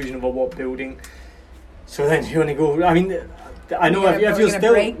bit of confusion about what building. So then you want to go. I mean, I know if you're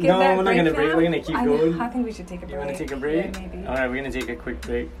still... No, we're not going to break. We're going to keep going. I think we should take a break. You want to take a break? Yeah, maybe. Alright, we're going to take a quick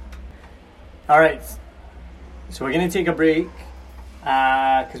break. Alright, so we're going to take a break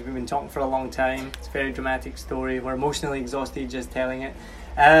because we've been talking for a long time. It's a very dramatic story. We're emotionally exhausted just telling it.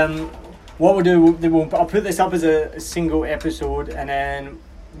 What we'll do, I'll put this up as a single episode, and then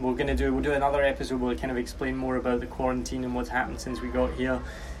we'll do another episode where we'll kind of explain more about the quarantine and what's happened since we got here.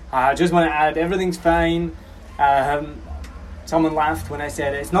 I just want to add, everything's fine. Someone laughed when I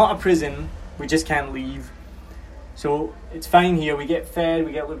said it's not a prison, we just can't leave. So it's fine here, we get fed,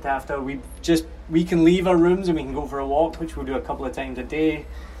 we get looked after, we can leave our rooms and we can go for a walk, which we'll do a couple of times a day.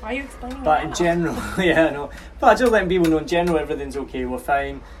 Why are you explaining But that? in general, but just letting people know in general everything's okay, we're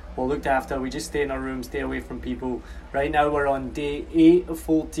fine, we're looked after, we just stay in our room, stay away from people. Right now we're on day 8 of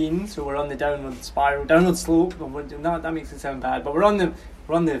 14, so we're on the downward slope. That makes it sound bad, but we're on the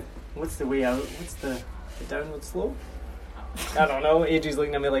what's the way out? What's the downward slope? I don't know. Adri's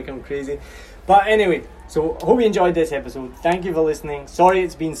looking at me like I'm crazy. But anyway, so hope you enjoyed this episode. Thank you for listening. Sorry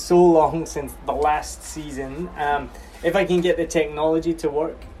it's been so long since the last season. If I can get the technology to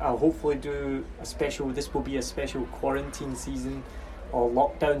work, I'll hopefully do this will be a special quarantine season or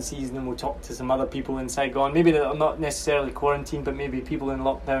lockdown season, and we'll talk to some other people in Saigon. Maybe that are not necessarily quarantined, but maybe people in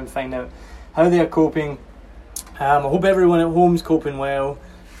lockdown, find out how they're coping. I hope everyone at home's coping well.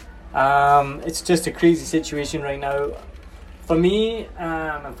 It's just a crazy situation right now. For me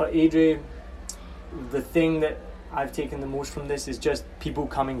and for Adri, the thing that I've taken the most from this is just people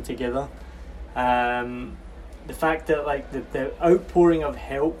coming together. The fact that the outpouring of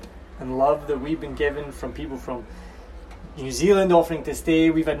help and love that we've been given from people from New Zealand offering to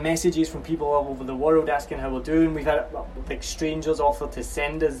stay. We've had messages from people all over the world asking how we're doing. We've had like strangers offer to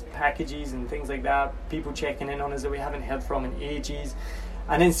send us packages and things like that. People checking in on us that we haven't heard from in ages.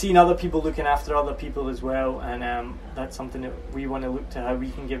 And then seeing other people looking after other people as well. And that's something that we want to look to how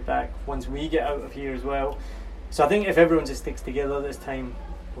we can give back once we get out of here as well. So I think if everyone just sticks together this time,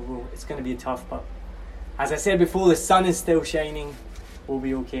 it's going to be tough. But as I said before, the sun is still shining. We'll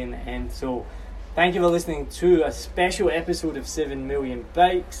be okay in the end. So thank you for listening to a special episode of 7 Million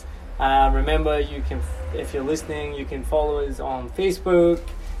Bikes. Remember, you can, if you're listening, you can follow us on Facebook.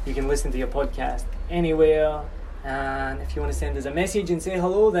 You can listen to your podcast anywhere. And if you want to send us a message and say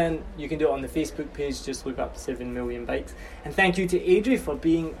hello, then you can do it on the Facebook page. Just look up 7 Million Bikes. And thank you to Adri for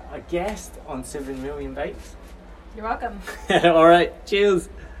being a guest on 7 Million Bikes. You're welcome. All right, cheers.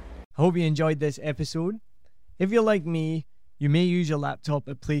 I hope you enjoyed this episode. If you're like me, you may use your laptop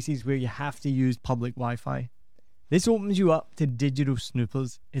at places where you have to use public Wi-Fi. This opens you up to digital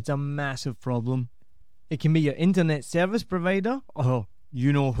snoopers. It's a massive problem. It can be your internet service provider, or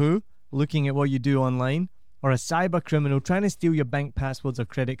you know who, looking at what you do online, or a cyber criminal trying to steal your bank passwords or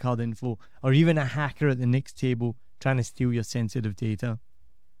credit card info, or even a hacker at the next table trying to steal your sensitive data.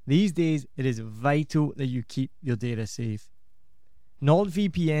 These days, it is vital that you keep your data safe.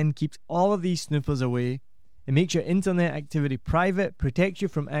 NordVPN keeps all of these snoopers away. It makes your internet activity private, protects you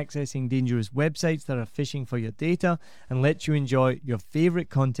from accessing dangerous websites that are phishing for your data, and lets you enjoy your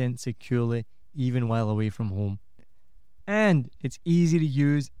favorite content securely, even while away from home. And it's easy to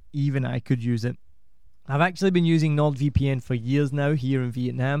use, even I could use it. I've actually been using NordVPN for years now here in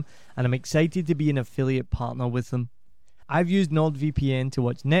Vietnam, and I'm excited to be an affiliate partner with them. I've used NordVPN to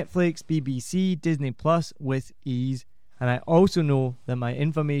watch Netflix, BBC, Disney Plus with ease, and I also know that my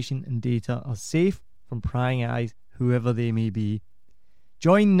information and data are safe from prying eyes, whoever they may be.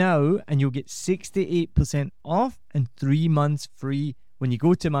 Join now and you'll get 68% off and 3 months free when you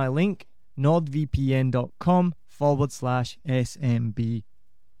go to my link, nordvpn.com/SMB.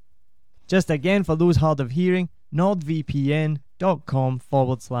 Just again, for those hard of hearing,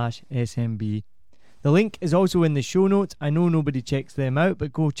 nordvpn.com/SMB. The link is also in the show notes. I know nobody checks them out,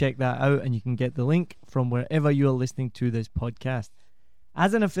 but go check that out and you can get the link from wherever you are listening to this podcast.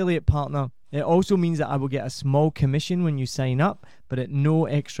 As an affiliate partner, it also means that I will get a small commission when you sign up, but at no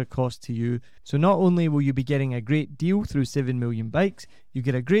extra cost to you. So not only will you be getting a great deal through 7 Million Bikes, you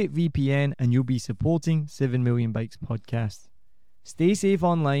get a great VPN and you'll be supporting 7 Million Bikes podcast. Stay safe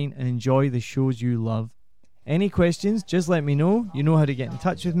online and enjoy the shows you love. Any questions, just let me know. You know how to get in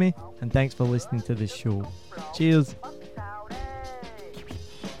touch with me. And thanks for listening to this show. Cheers.